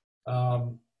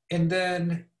 And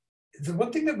then the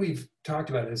one thing that we've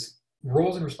talked about is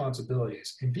roles and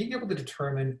responsibilities and being able to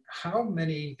determine how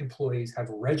many employees have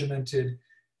regimented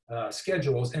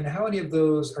schedules and how many of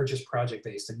those are just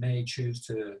project-based and may choose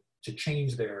to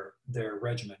change their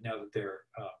regimen now that they're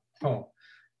home,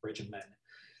 regimen.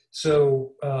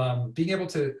 So being able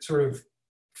to sort of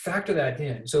factor that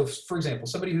in. So for example,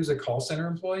 somebody who's a call center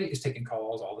employee is taking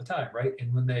calls all the time, right?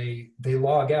 And when they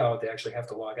log out, they actually have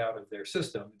to log out of their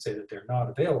system and say that they're not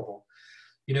available.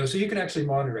 You know, so you can actually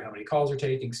monitor how many calls they're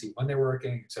taking, see when they're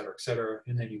working, et cetera,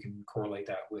 and then you can correlate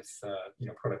that with, you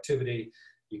know, productivity.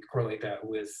 You can correlate that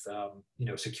with, you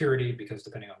know, security, because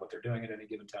depending on what they're doing at any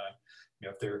given time, you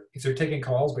know, if they're taking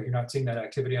calls, but you're not seeing that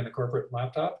activity on the corporate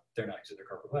laptop, they're not using their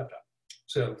corporate laptop.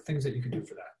 So things that you can do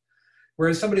for that.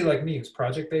 Whereas somebody like me who's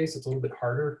project-based, it's a little bit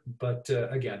harder, but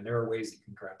again, there are ways that you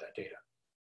can grab that data.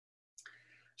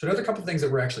 So another couple of things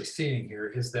that we're actually seeing here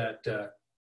is that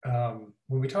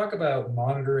when we talk about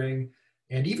monitoring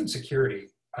and even security,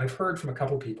 I've heard from a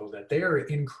couple of people that they are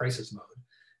in crisis mode.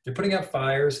 They're putting out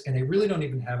fires and they really don't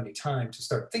even have any time to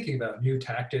start thinking about new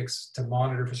tactics to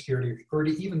monitor for security, or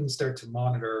to even start to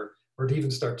monitor, or to even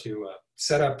start to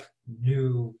set up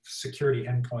new security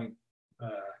endpoint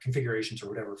configurations or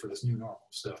whatever for this new normal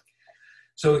stuff.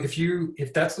 So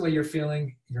if that's the way you're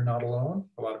feeling, you're not alone.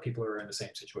 A lot of people are in the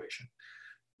same situation.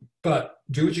 But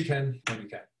do what you can when you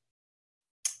can.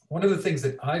 One of the things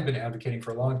that I've been advocating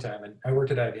for a long time, and I worked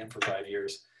at IBM for 5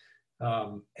 years,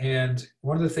 and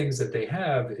one of the things that they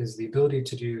have is the ability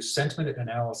to do sentiment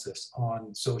analysis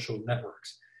on social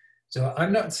networks. So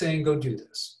I'm not saying go do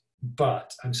this,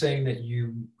 but I'm saying that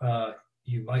you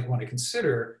might want to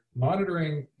consider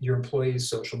monitoring your employees'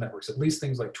 social networks, at least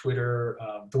things like Twitter,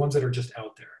 the ones that are just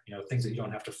out there, you know, things that you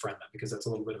don't have to friend them because that's a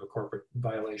little bit of a corporate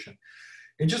violation.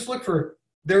 And just look for,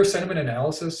 there are sentiment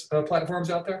analysis platforms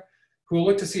out there who will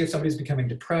look to see if somebody's becoming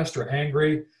depressed or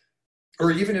angry,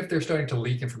 or even if they're starting to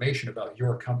leak information about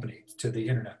your company to the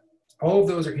internet. All of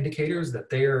those are indicators that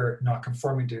they are not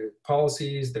conforming to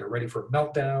policies, they're ready for a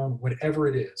meltdown, whatever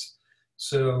it is.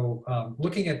 So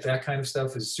looking at that kind of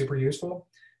stuff is super useful.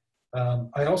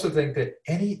 I also think that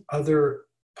any other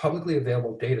publicly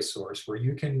available data source where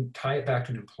you can tie it back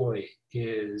to an employee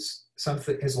is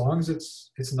something, as long as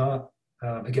it's not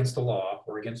against the law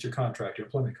or against your contract, your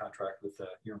employment contract with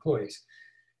your employees,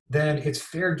 then it's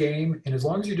fair game. And as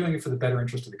long as you're doing it for the better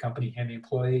interest of the company and the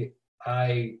employee,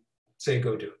 I say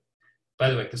go do it. By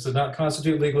the way, this does not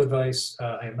constitute legal advice.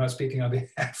 I am not speaking on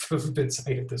behalf of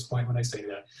BitSight at this point when I say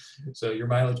that. So your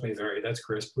mileage may vary. That's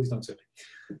Chris. Please don't sue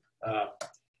me.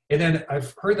 And then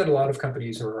I've heard that a lot of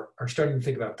companies are starting to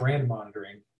think about brand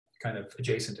monitoring, kind of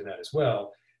adjacent to that as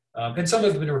well. And some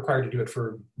have been required to do it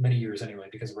for many years anyway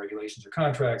because of regulations or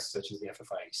contracts, such as the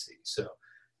FFIEC. So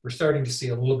we're starting to see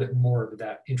a little bit more of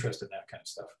that interest in that kind of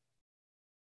stuff.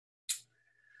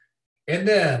 And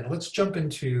then let's jump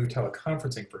into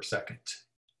teleconferencing for a second.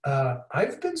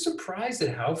 I've been surprised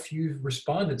at how few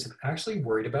respondents have actually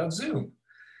worried about Zoom.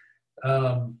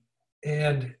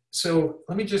 And so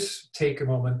let me just take a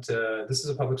moment. This is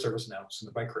a public service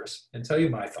announcement by Chris and tell you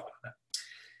my thought on it.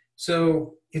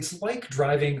 So it's like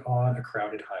driving on a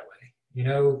crowded highway. You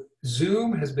know,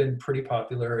 Zoom has been pretty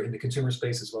popular in the consumer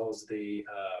space as well as the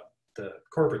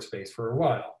corporate space for a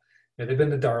while. You know, they've been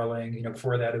the darling. You know,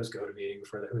 before that it was GoToMeeting.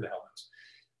 Before that, who the hell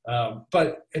knows?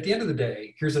 But at the end of the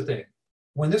day, here's the thing: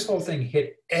 when this whole thing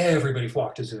hit, everybody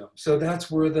flocked to Zoom. So that's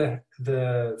where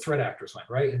the threat actors went,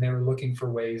 right? And they were looking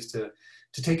for ways to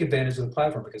take advantage of the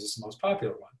platform because it's the most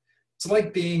popular one. It's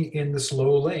like being in the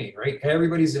slow lane, right?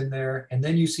 Everybody's in there, and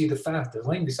then you see the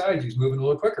lane beside you is moving a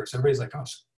little quicker. So everybody's like, oh,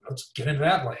 let's get into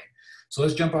that lane. So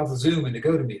let's jump off of Zoom into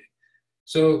GoToMeeting.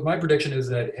 So my prediction is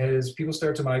that as people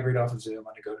start to migrate off of Zoom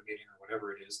onto GoToMeeting or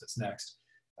whatever it is that's next,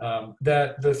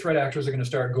 that the threat actors are going to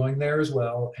start going there as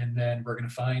well, and then we're going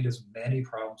to find as many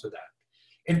problems with that.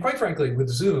 And quite frankly, with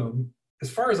Zoom, as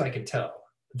far as I can tell,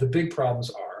 the big problems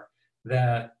are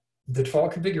that the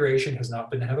default configuration has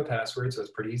not been to have a password, so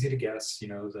it's pretty easy to guess, you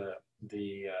know,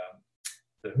 the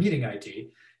meeting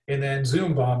ID, and then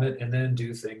Zoom bomb it, and then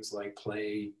do things like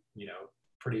play, you know,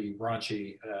 pretty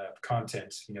raunchy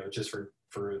content, you know, just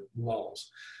for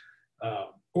lulls.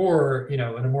 Or, you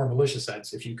know, in a more malicious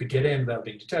sense, if you could get in without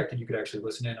being detected, you could actually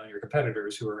listen in on your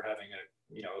competitors who are having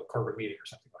a corporate meeting or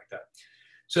something like that.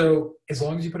 So as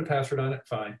long as you put a password on it,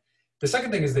 fine. The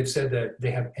second thing is they've said that they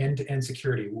have end-to-end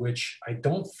security, which I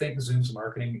don't think Zoom's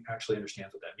marketing actually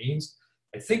understands what that means.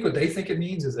 I think what they think it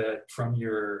means is that from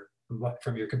your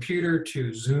computer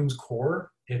to Zoom's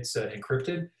core, it's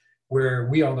encrypted, where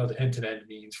we all know that end-to-end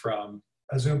means from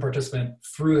a Zoom participant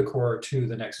through the core to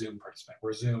the next Zoom participant,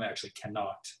 where Zoom actually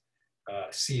cannot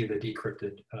see the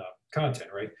decrypted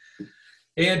content, right?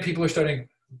 And people are starting,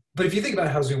 but if you think about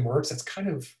how Zoom works,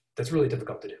 that's really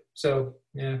difficult to do. So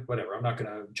yeah, whatever, I'm not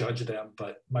gonna judge them,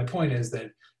 but my point is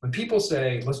that when people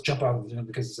say, let's jump out of Zoom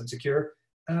because it's insecure,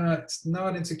 it's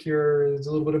not insecure, it's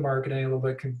a little bit of marketing, a little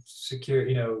bit secure,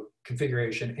 you know,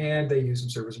 configuration, and they use some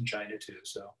servers in China too.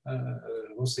 So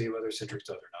we'll see whether Citrix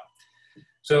does or not.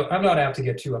 So I'm not apt to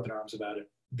get too up in arms about it.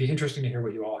 It'd be interesting to hear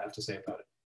what you all have to say about it.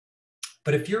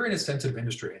 But if you're in a sensitive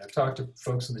industry, and I've talked to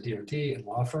folks in the DoD and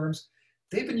law firms,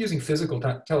 they've been using physical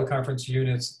teleconference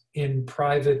units in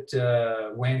private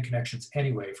WAN connections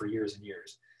anyway for years and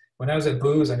years. When I was at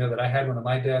Booz, I know that I had one on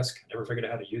my desk. I never figured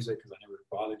out how to use it because I never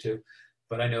bothered to,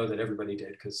 but I know that everybody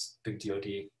did because big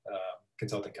DoD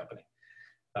consulting company.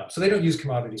 So they don't use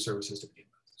commodity services to begin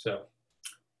with. So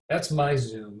that's my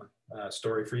Zoom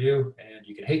story for you, and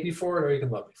you can hate me for it or you can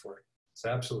love me for it. It's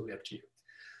absolutely up to you.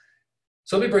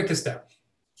 So let me break this down.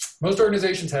 Most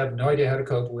organizations have no idea how to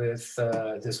cope with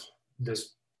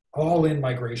this all-in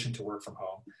migration to work from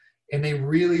home, and they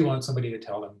really want somebody to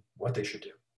tell them what they should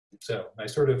do. So I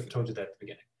sort of told you that at the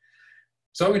beginning.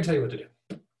 So I'm going to tell you what to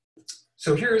do.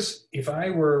 So here's, if I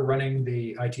were running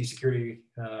the IT security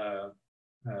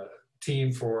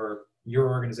team for your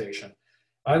organization,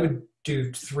 I would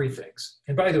do three things.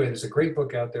 And by the way, there's a great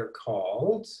book out there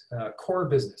called Core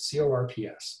Business,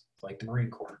 C-O-R-P-S, like the Marine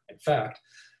Corps. In fact,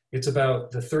 it's about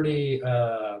the 30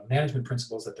 management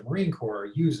principles that the Marine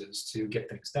Corps uses to get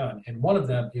things done. And one of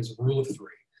them is rule of three.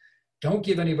 Don't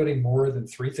give anybody more than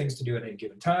three things to do at any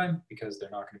given time because they're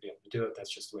not going to be able to do it.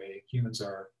 That's just the way humans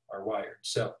are wired.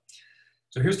 So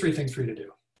here's three things for you to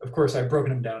do. Of course, I've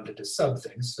broken them down into sub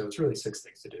things, so it's really 6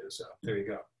 things to do. So there you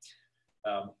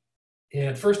go.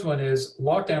 And first one is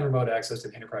lock down remote access to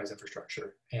the enterprise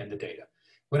infrastructure and the data.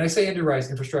 When I say enterprise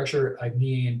infrastructure, I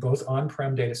mean both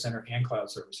on-prem data center and cloud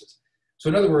services. So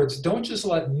in other words, don't just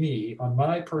let me on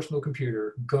my personal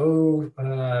computer go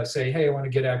say, hey, I want to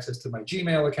get access to my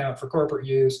Gmail account for corporate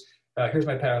use. Here's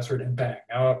my password, and bang.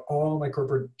 Now all my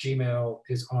corporate Gmail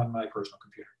is on my personal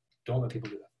computer. Don't let people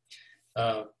do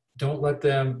that.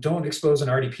 Don't expose an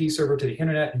RDP server to the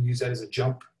internet and use that as a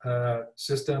jump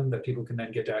system that people can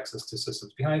then get access to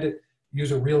systems behind it.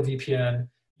 Use a real VPN,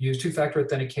 use two-factor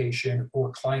authentication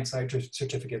or client-side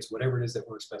certificates, whatever it is that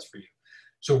works best for you.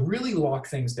 So really lock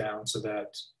things down so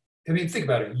that I mean, think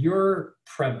about it. Your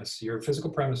premise, your physical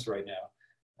premise right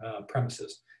now,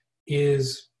 premises,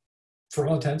 is, for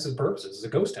all intents and purposes, is a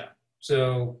ghost town.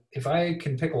 So if I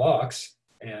can pick locks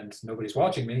and nobody's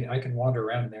watching me, I can wander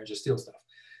around in there and just steal stuff.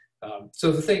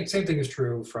 So the same thing is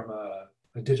true from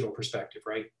a digital perspective,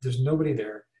 right? There's nobody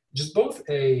there. Just both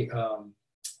an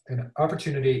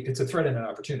opportunity, it's a threat and an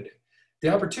opportunity. The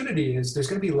opportunity is there's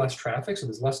going to be less traffic, so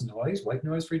there's less noise, white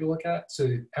noise for you to look at.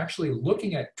 So actually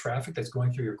looking at traffic that's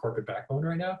going through your corporate backbone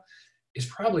right now is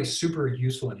probably super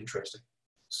useful and interesting.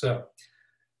 So,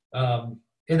 and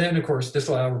then of course,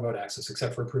 disallow remote access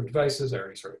except for approved devices. I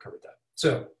already sort of covered that.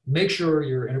 So make sure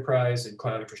your enterprise and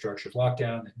cloud infrastructure is locked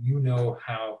down, and you know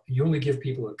how, you only give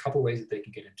people a couple ways that they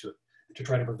can get into it to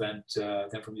try to prevent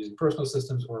them from using personal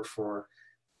systems or for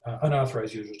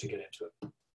unauthorized users to get into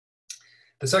it.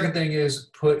 The second thing is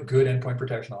put good endpoint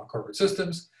protection on corporate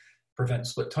systems, prevent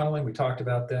split tunneling. We talked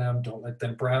about them. Don't let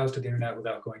them browse to the internet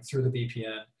without going through the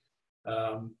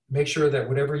VPN. Make sure that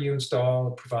whatever you install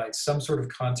provides some sort of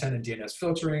content and DNS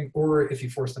filtering, or if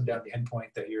you force them down the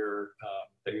endpoint that you're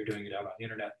doing it out on the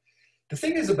internet. The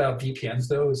thing is about VPNs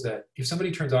though, is that if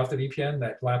somebody turns off the VPN,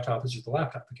 that laptop is just a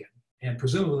laptop again, and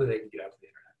presumably they can get out to the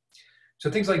internet. So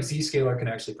things like Zscaler can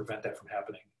actually prevent that from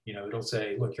happening. You know, it'll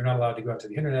say, look, you're not allowed to go out to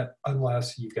the internet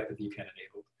unless you've got the VPN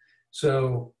enabled.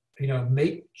 So, you know,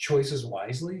 make choices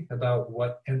wisely about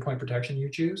what endpoint protection you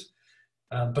choose.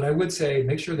 But I would say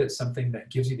make sure that's something that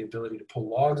gives you the ability to pull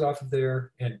logs off of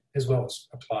there, and as well as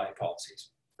apply policies,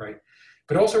 right?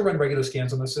 But also run regular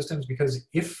scans on those systems, because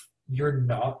if you're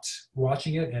not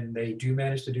watching it and they do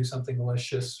manage to do something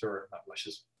malicious, or not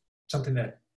malicious, something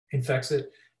that infects it,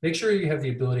 make sure you have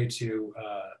the ability to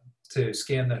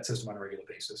scan that system on a regular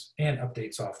basis and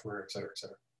update software, et cetera, et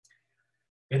cetera.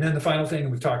 And then the final thing,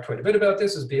 and we've talked quite a bit about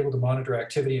this, is be able to monitor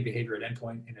activity and behavior at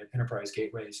endpoint and at enterprise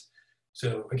gateways.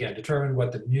 So again, determine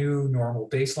what the new normal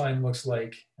baseline looks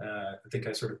like. I think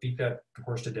I sort of beat that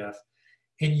horse to death.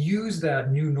 And use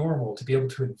that new normal to be able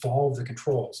to involve the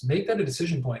controls. Make that a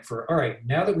decision point for, all right,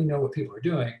 now that we know what people are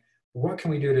doing, what can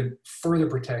we do to further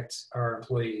protect our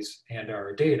employees and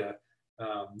our data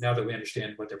now that we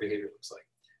understand what their behavior looks like?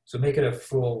 So make it a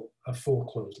full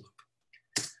closed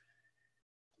loop.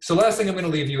 So last thing I'm going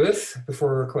to leave you with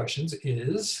before questions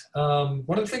is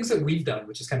one of the things that we've done,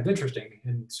 which is kind of interesting,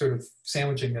 and sort of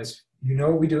sandwiching this, you know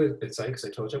what we do at BitSight, because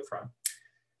I told you up front.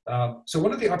 So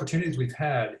one of the opportunities we've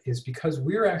had is, because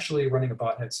we're actually running a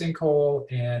botnet sinkhole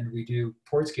and we do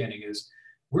port scanning, is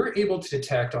we're able to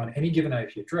detect on any given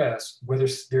IP address whether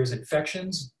there's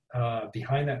infections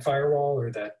behind that firewall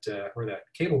or that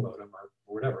cable modem or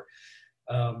whatever.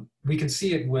 We can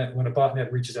see it when a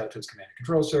botnet reaches out to its command and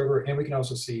control server, and we can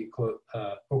also see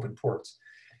open ports.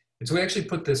 And so we actually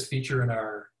put this feature in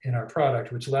our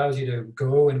product, which allows you to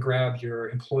go and grab your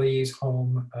employees'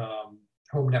 home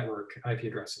network IP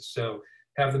addresses. So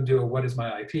have them do a what is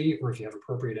my IP, or if you have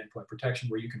appropriate endpoint protection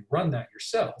where you can run that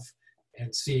yourself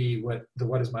and see what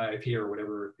is my IP or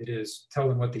whatever it is, tell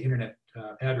them what the internet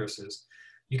address is.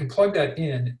 You can plug that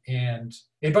in, and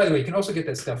by the way, you can also get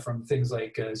that stuff from things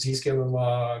like Zscaler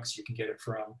logs. You can get it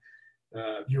from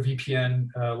your VPN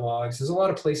logs. There's a lot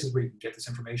of places where you can get this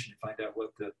information and find out what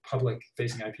the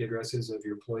public-facing IP addresses of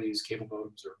your employees' cable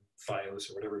modems or FiOS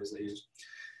or whatever it is they use.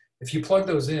 If you plug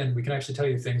those in, we can actually tell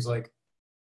you things like,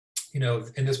 you know,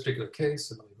 in this particular case,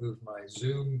 and let me move my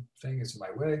Zoom thing, it's in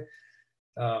my way,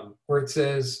 where it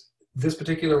says this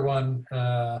particular one,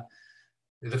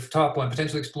 the top one,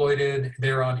 potentially exploited.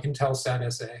 They're on Intel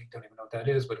SAT SA. Don't even know what that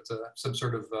is, but it's some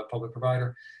sort of public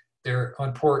provider. They're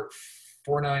on port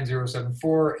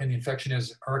 49074, and the infection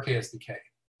is RKSDK.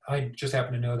 I just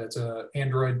happen to know that's an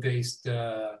Android-based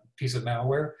piece of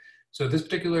malware. So this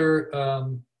particular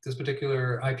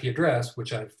IP address,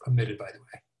 which I've omitted, by the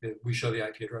way, we show the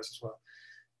IP address as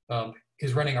well,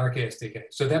 is running RKSDK.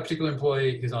 So that particular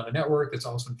employee is on a network that's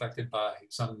also infected by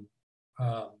some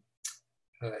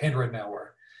Android malware.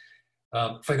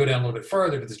 If I go down a little bit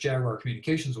farther to this Jaguar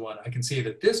Communications one, I can see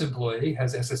that this employee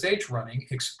has SSH running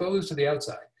exposed to the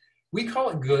outside. We call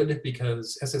it good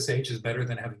because SSH is better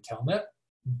than having Telnet,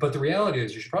 but the reality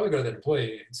is you should probably go to that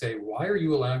employee and say, why are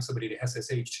you allowing somebody to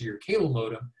SSH to your cable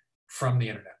modem from the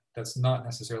internet? That's not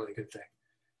necessarily a good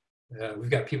thing. We've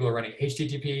got people who are running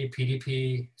HTTP,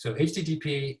 PDP. So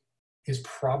HTTP is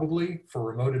probably for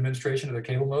remote administration of their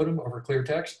cable modem over clear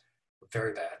text,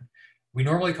 very bad. We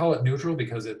normally call it neutral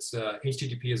because it's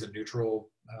HTTP is a neutral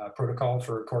protocol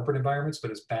for corporate environments,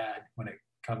 but it's bad when it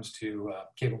comes to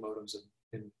cable modems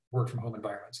and work from home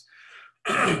environments.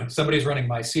 Somebody's running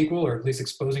MySQL, or at least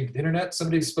exposing to the internet.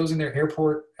 Somebody's exposing their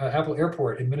airport, Apple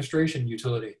Airport administration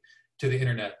utility to the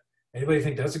internet. Anybody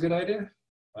think that's a good idea?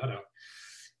 I don't know.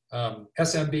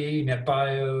 SMB,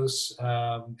 NetBIOS,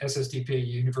 SSDP,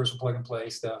 universal plug and play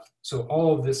stuff. So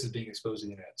all of this is being exposed to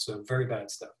the internet. So very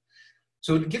bad stuff.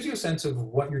 So it gives you a sense of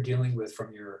what you're dealing with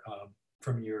from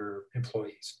your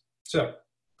employees. So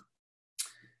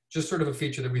just sort of a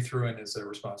feature that we threw in as a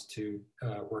response to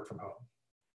work from home.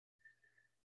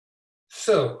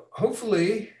 So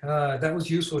hopefully that was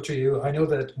useful to you. I know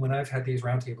that when I've had these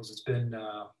roundtables,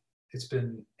 it's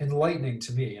been enlightening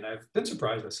to me, and I've been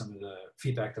surprised by some of the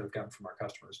feedback that I've gotten from our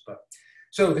customers. But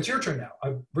so it's your turn now.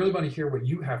 I really want to hear what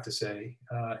you have to say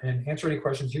and answer any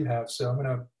questions you have. So I'm going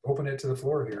to open it to the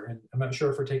floor here, and I'm not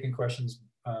sure if we're taking questions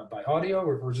by audio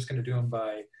or if we're just going to do them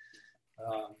by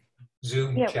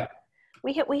Zoom chat.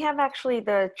 We have actually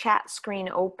the chat screen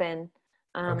open.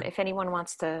 Okay. If anyone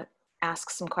wants to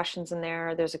ask some questions in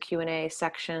there, there's a Q&A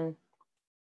section.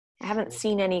 I haven't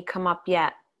seen any come up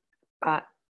yet, but.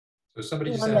 So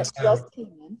somebody just came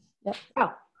in. Yep.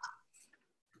 Oh.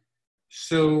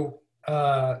 So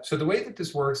the way that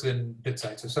this works in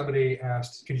BitSight, so somebody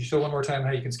asked, can you show one more time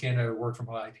how you can scan a work from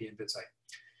home IP in BitSight?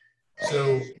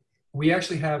 So we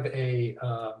actually have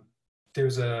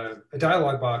there's a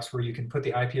dialog box where you can put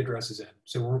the IP addresses in.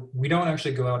 So we don't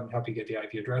actually go out and help you get the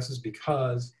IP addresses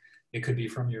because it could be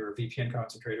from your VPN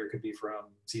concentrator, it could be from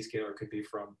Zscaler, it could be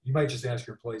from, you might just ask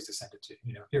your employees to send it to,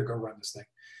 here, go run this thing.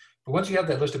 But once you have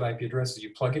that list of IP addresses,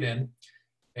 you plug it in.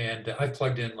 And I've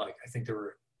plugged in, I think there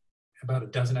were about a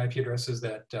dozen IP addresses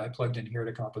that I plugged in here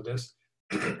to come up with this.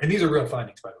 And these are real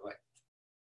findings, by the way.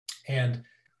 And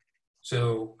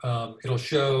so it'll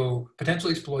show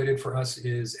potentially exploited for us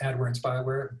is adware and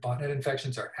spyware. Botnet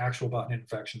infections are actual botnet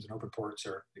infections, and open ports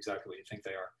are exactly what you think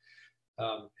they are.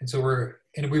 And so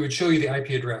we would show you the IP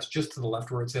address just to the left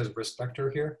where it says risk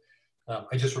vector here.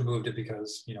 I just removed it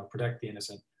because, protect the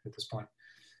innocent at this point.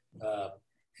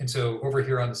 And so over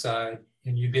here on the side,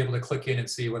 and you'd be able to click in and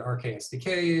see what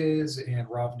RKSDK is and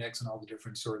Rovnix and all the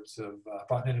different sorts of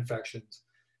botnet infections.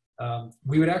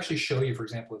 We would actually show you, for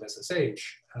example, with SSH,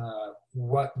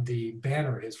 what the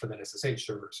banner is for that SSH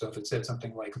server. So if it said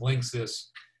something like Linksys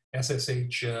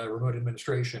SSH remote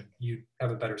administration, you'd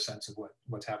have a better sense of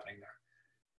what's happening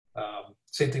there.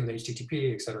 Same thing with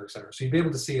HTTP, et cetera, et cetera. So you'd be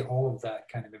able to see all of that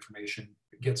kind of information,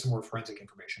 get some more forensic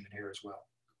information in here as well.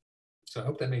 So I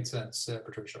hope that made sense,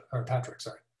 Patrick,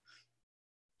 sorry.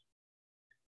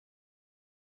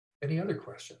 Any other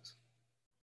questions?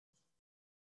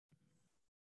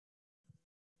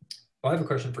 Well, I have a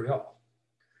question for y'all.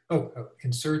 Oh,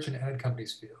 insert and add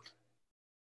companies field.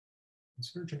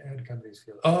 Insert and add companies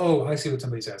field. Oh, I see what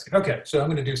somebody's asking. Okay, so I'm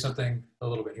going to do something a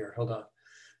little bit here. Hold on.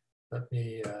 Let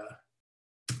me,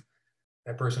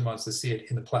 that person wants to see it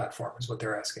in the platform is what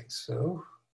they're asking. So,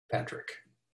 Patrick.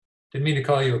 Didn't mean to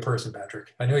call you a person,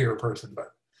 Patrick. I know you're a person,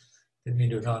 but didn't mean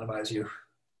to anonymize you.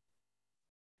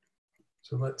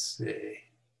 So let's see.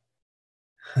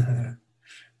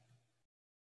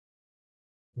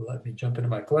 Let me jump into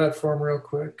my platform real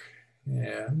quick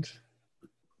and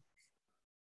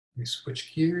we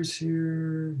switch gears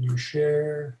here, new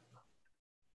share,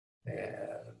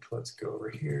 and let's go over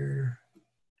here.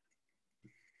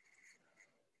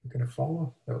 You're gonna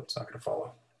follow? No, it's not gonna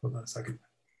follow. Hold on a second.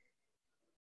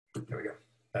 There we go.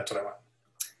 That's what I want.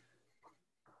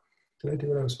 Did I do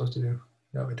what I was supposed to do?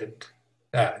 No, I didn't.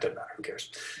 It doesn't matter. Who cares?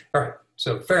 All right.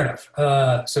 So fair enough.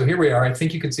 So here we are. I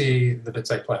think you can see the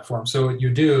BitSight platform. So what you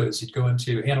do is you'd go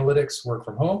into Analytics, Work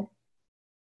from Home,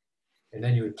 and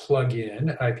then you would plug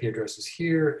in IP addresses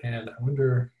here. And I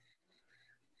wonder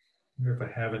if I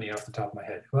have any off the top of my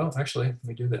head. Well, actually, let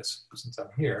me do this. Since I'm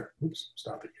here, oops,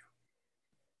 stop it.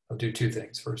 I'll do two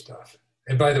things. First off.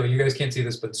 And by the way, you guys can't see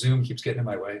this, but Zoom keeps getting in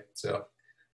my way. So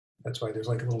that's why there's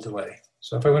like a little delay.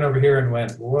 So if I went over here and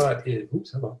went, what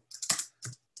is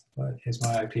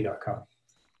my IP.com?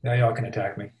 Now y'all can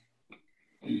attack me.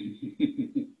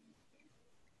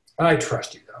 I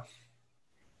trust you though.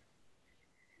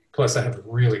 Plus I have a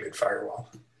really good firewall.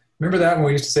 Remember that when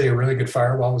we used to say a really good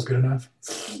firewall was good enough?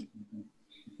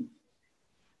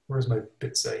 Where's my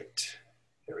BitSight?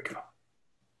 There we go.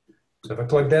 So if I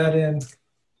plug that in,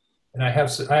 and I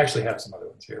actually have some other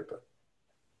ones here, but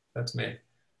that's me.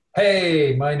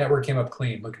 Hey, my network came up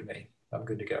clean. Look at me. I'm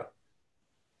good to go.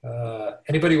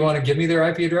 Anybody want to give me their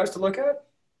IP address to look at?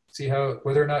 See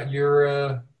whether or not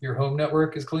your home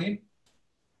network is clean?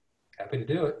 Happy to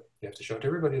do it. You have to show it to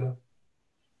everybody though.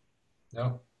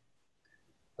 No?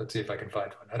 Let's see if I can find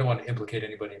one. I don't want to implicate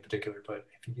anybody in particular, but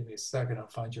if you give me a second, I'll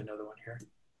find you another one here.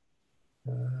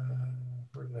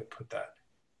 Where did I put that?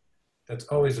 That's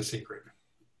always a secret.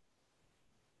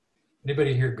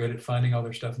 Anybody here good at finding all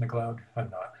their stuff in the cloud?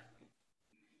 I'm not.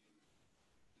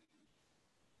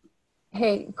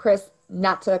 Hey, Chris,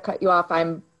 not to cut you off.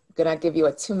 I'm going to give you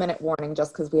a 2-minute warning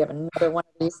just because we have another one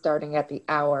of these starting at the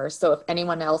hour. So if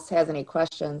anyone else has any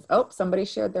questions, oh, somebody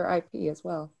shared their IP as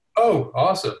well. Oh,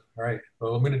 awesome. All right.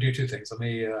 Well, I'm going to do two things. Let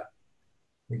me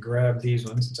grab these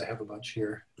ones since I have a bunch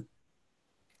here.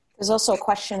 There's also a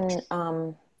question,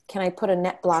 can I put a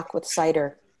net block with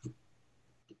cider?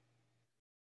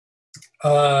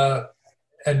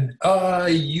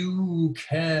 You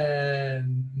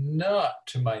cannot,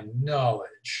 to my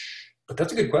knowledge. But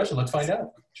that's a good question. Let's find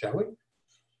out, shall we?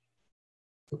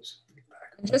 Oops.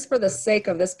 And just for the sake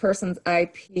of this person's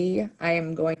IP, I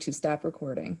am going to stop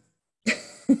recording.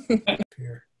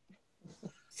 Here.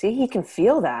 See, he can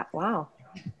feel that. Wow.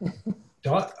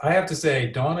 I have to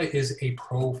say, Donna is a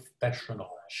professional.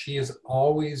 She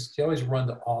always run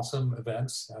the awesome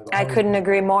events. I couldn't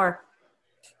agree more.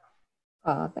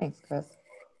 Thanks, Chris.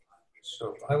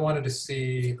 So I wanted to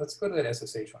see, let's go to that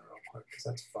SSH one real quick because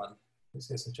that's fun. This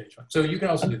SSH one. So you can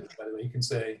also do this, by the way. You can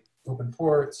say open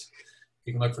ports.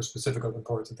 You can look for specific open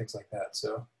ports and things like that.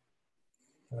 So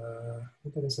where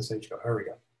did SSH go? Here we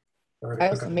go. I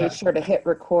also made sure to hit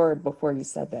record before you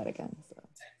said that again. So.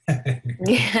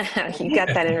 Yeah, you got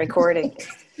that in recording.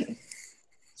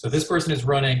 So this person is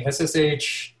running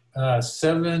SSH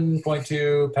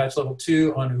 7.2 patch level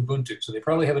 2 on Ubuntu. So they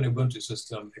probably have an Ubuntu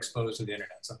system exposed to the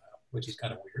internet somehow, which is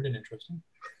kind of weird and interesting.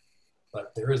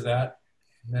 But there is that.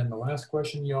 And then the last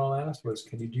question you all asked was,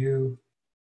 can you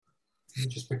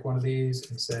just pick one of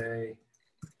these and say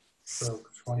stroke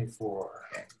 24,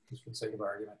 just for the sake of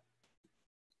argument.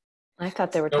 I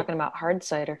thought they were talking about hard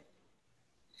cider.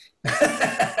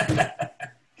 I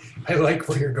like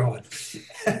where you're going.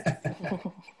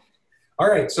 All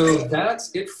right, so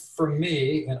that's it for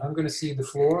me, and I'm going to cede the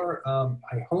floor.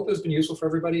 I hope it's been useful for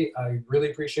everybody. I really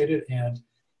appreciate it, and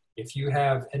if you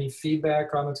have any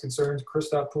feedback, comments, concerns,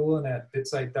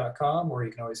 chris.poulin@bitsight.com, or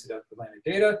you can always hit up Atlantic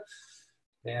Data.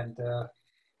 And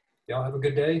y'all have a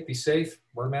good day. Be safe.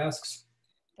 Wear masks.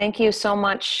 Thank you so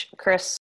much, Chris.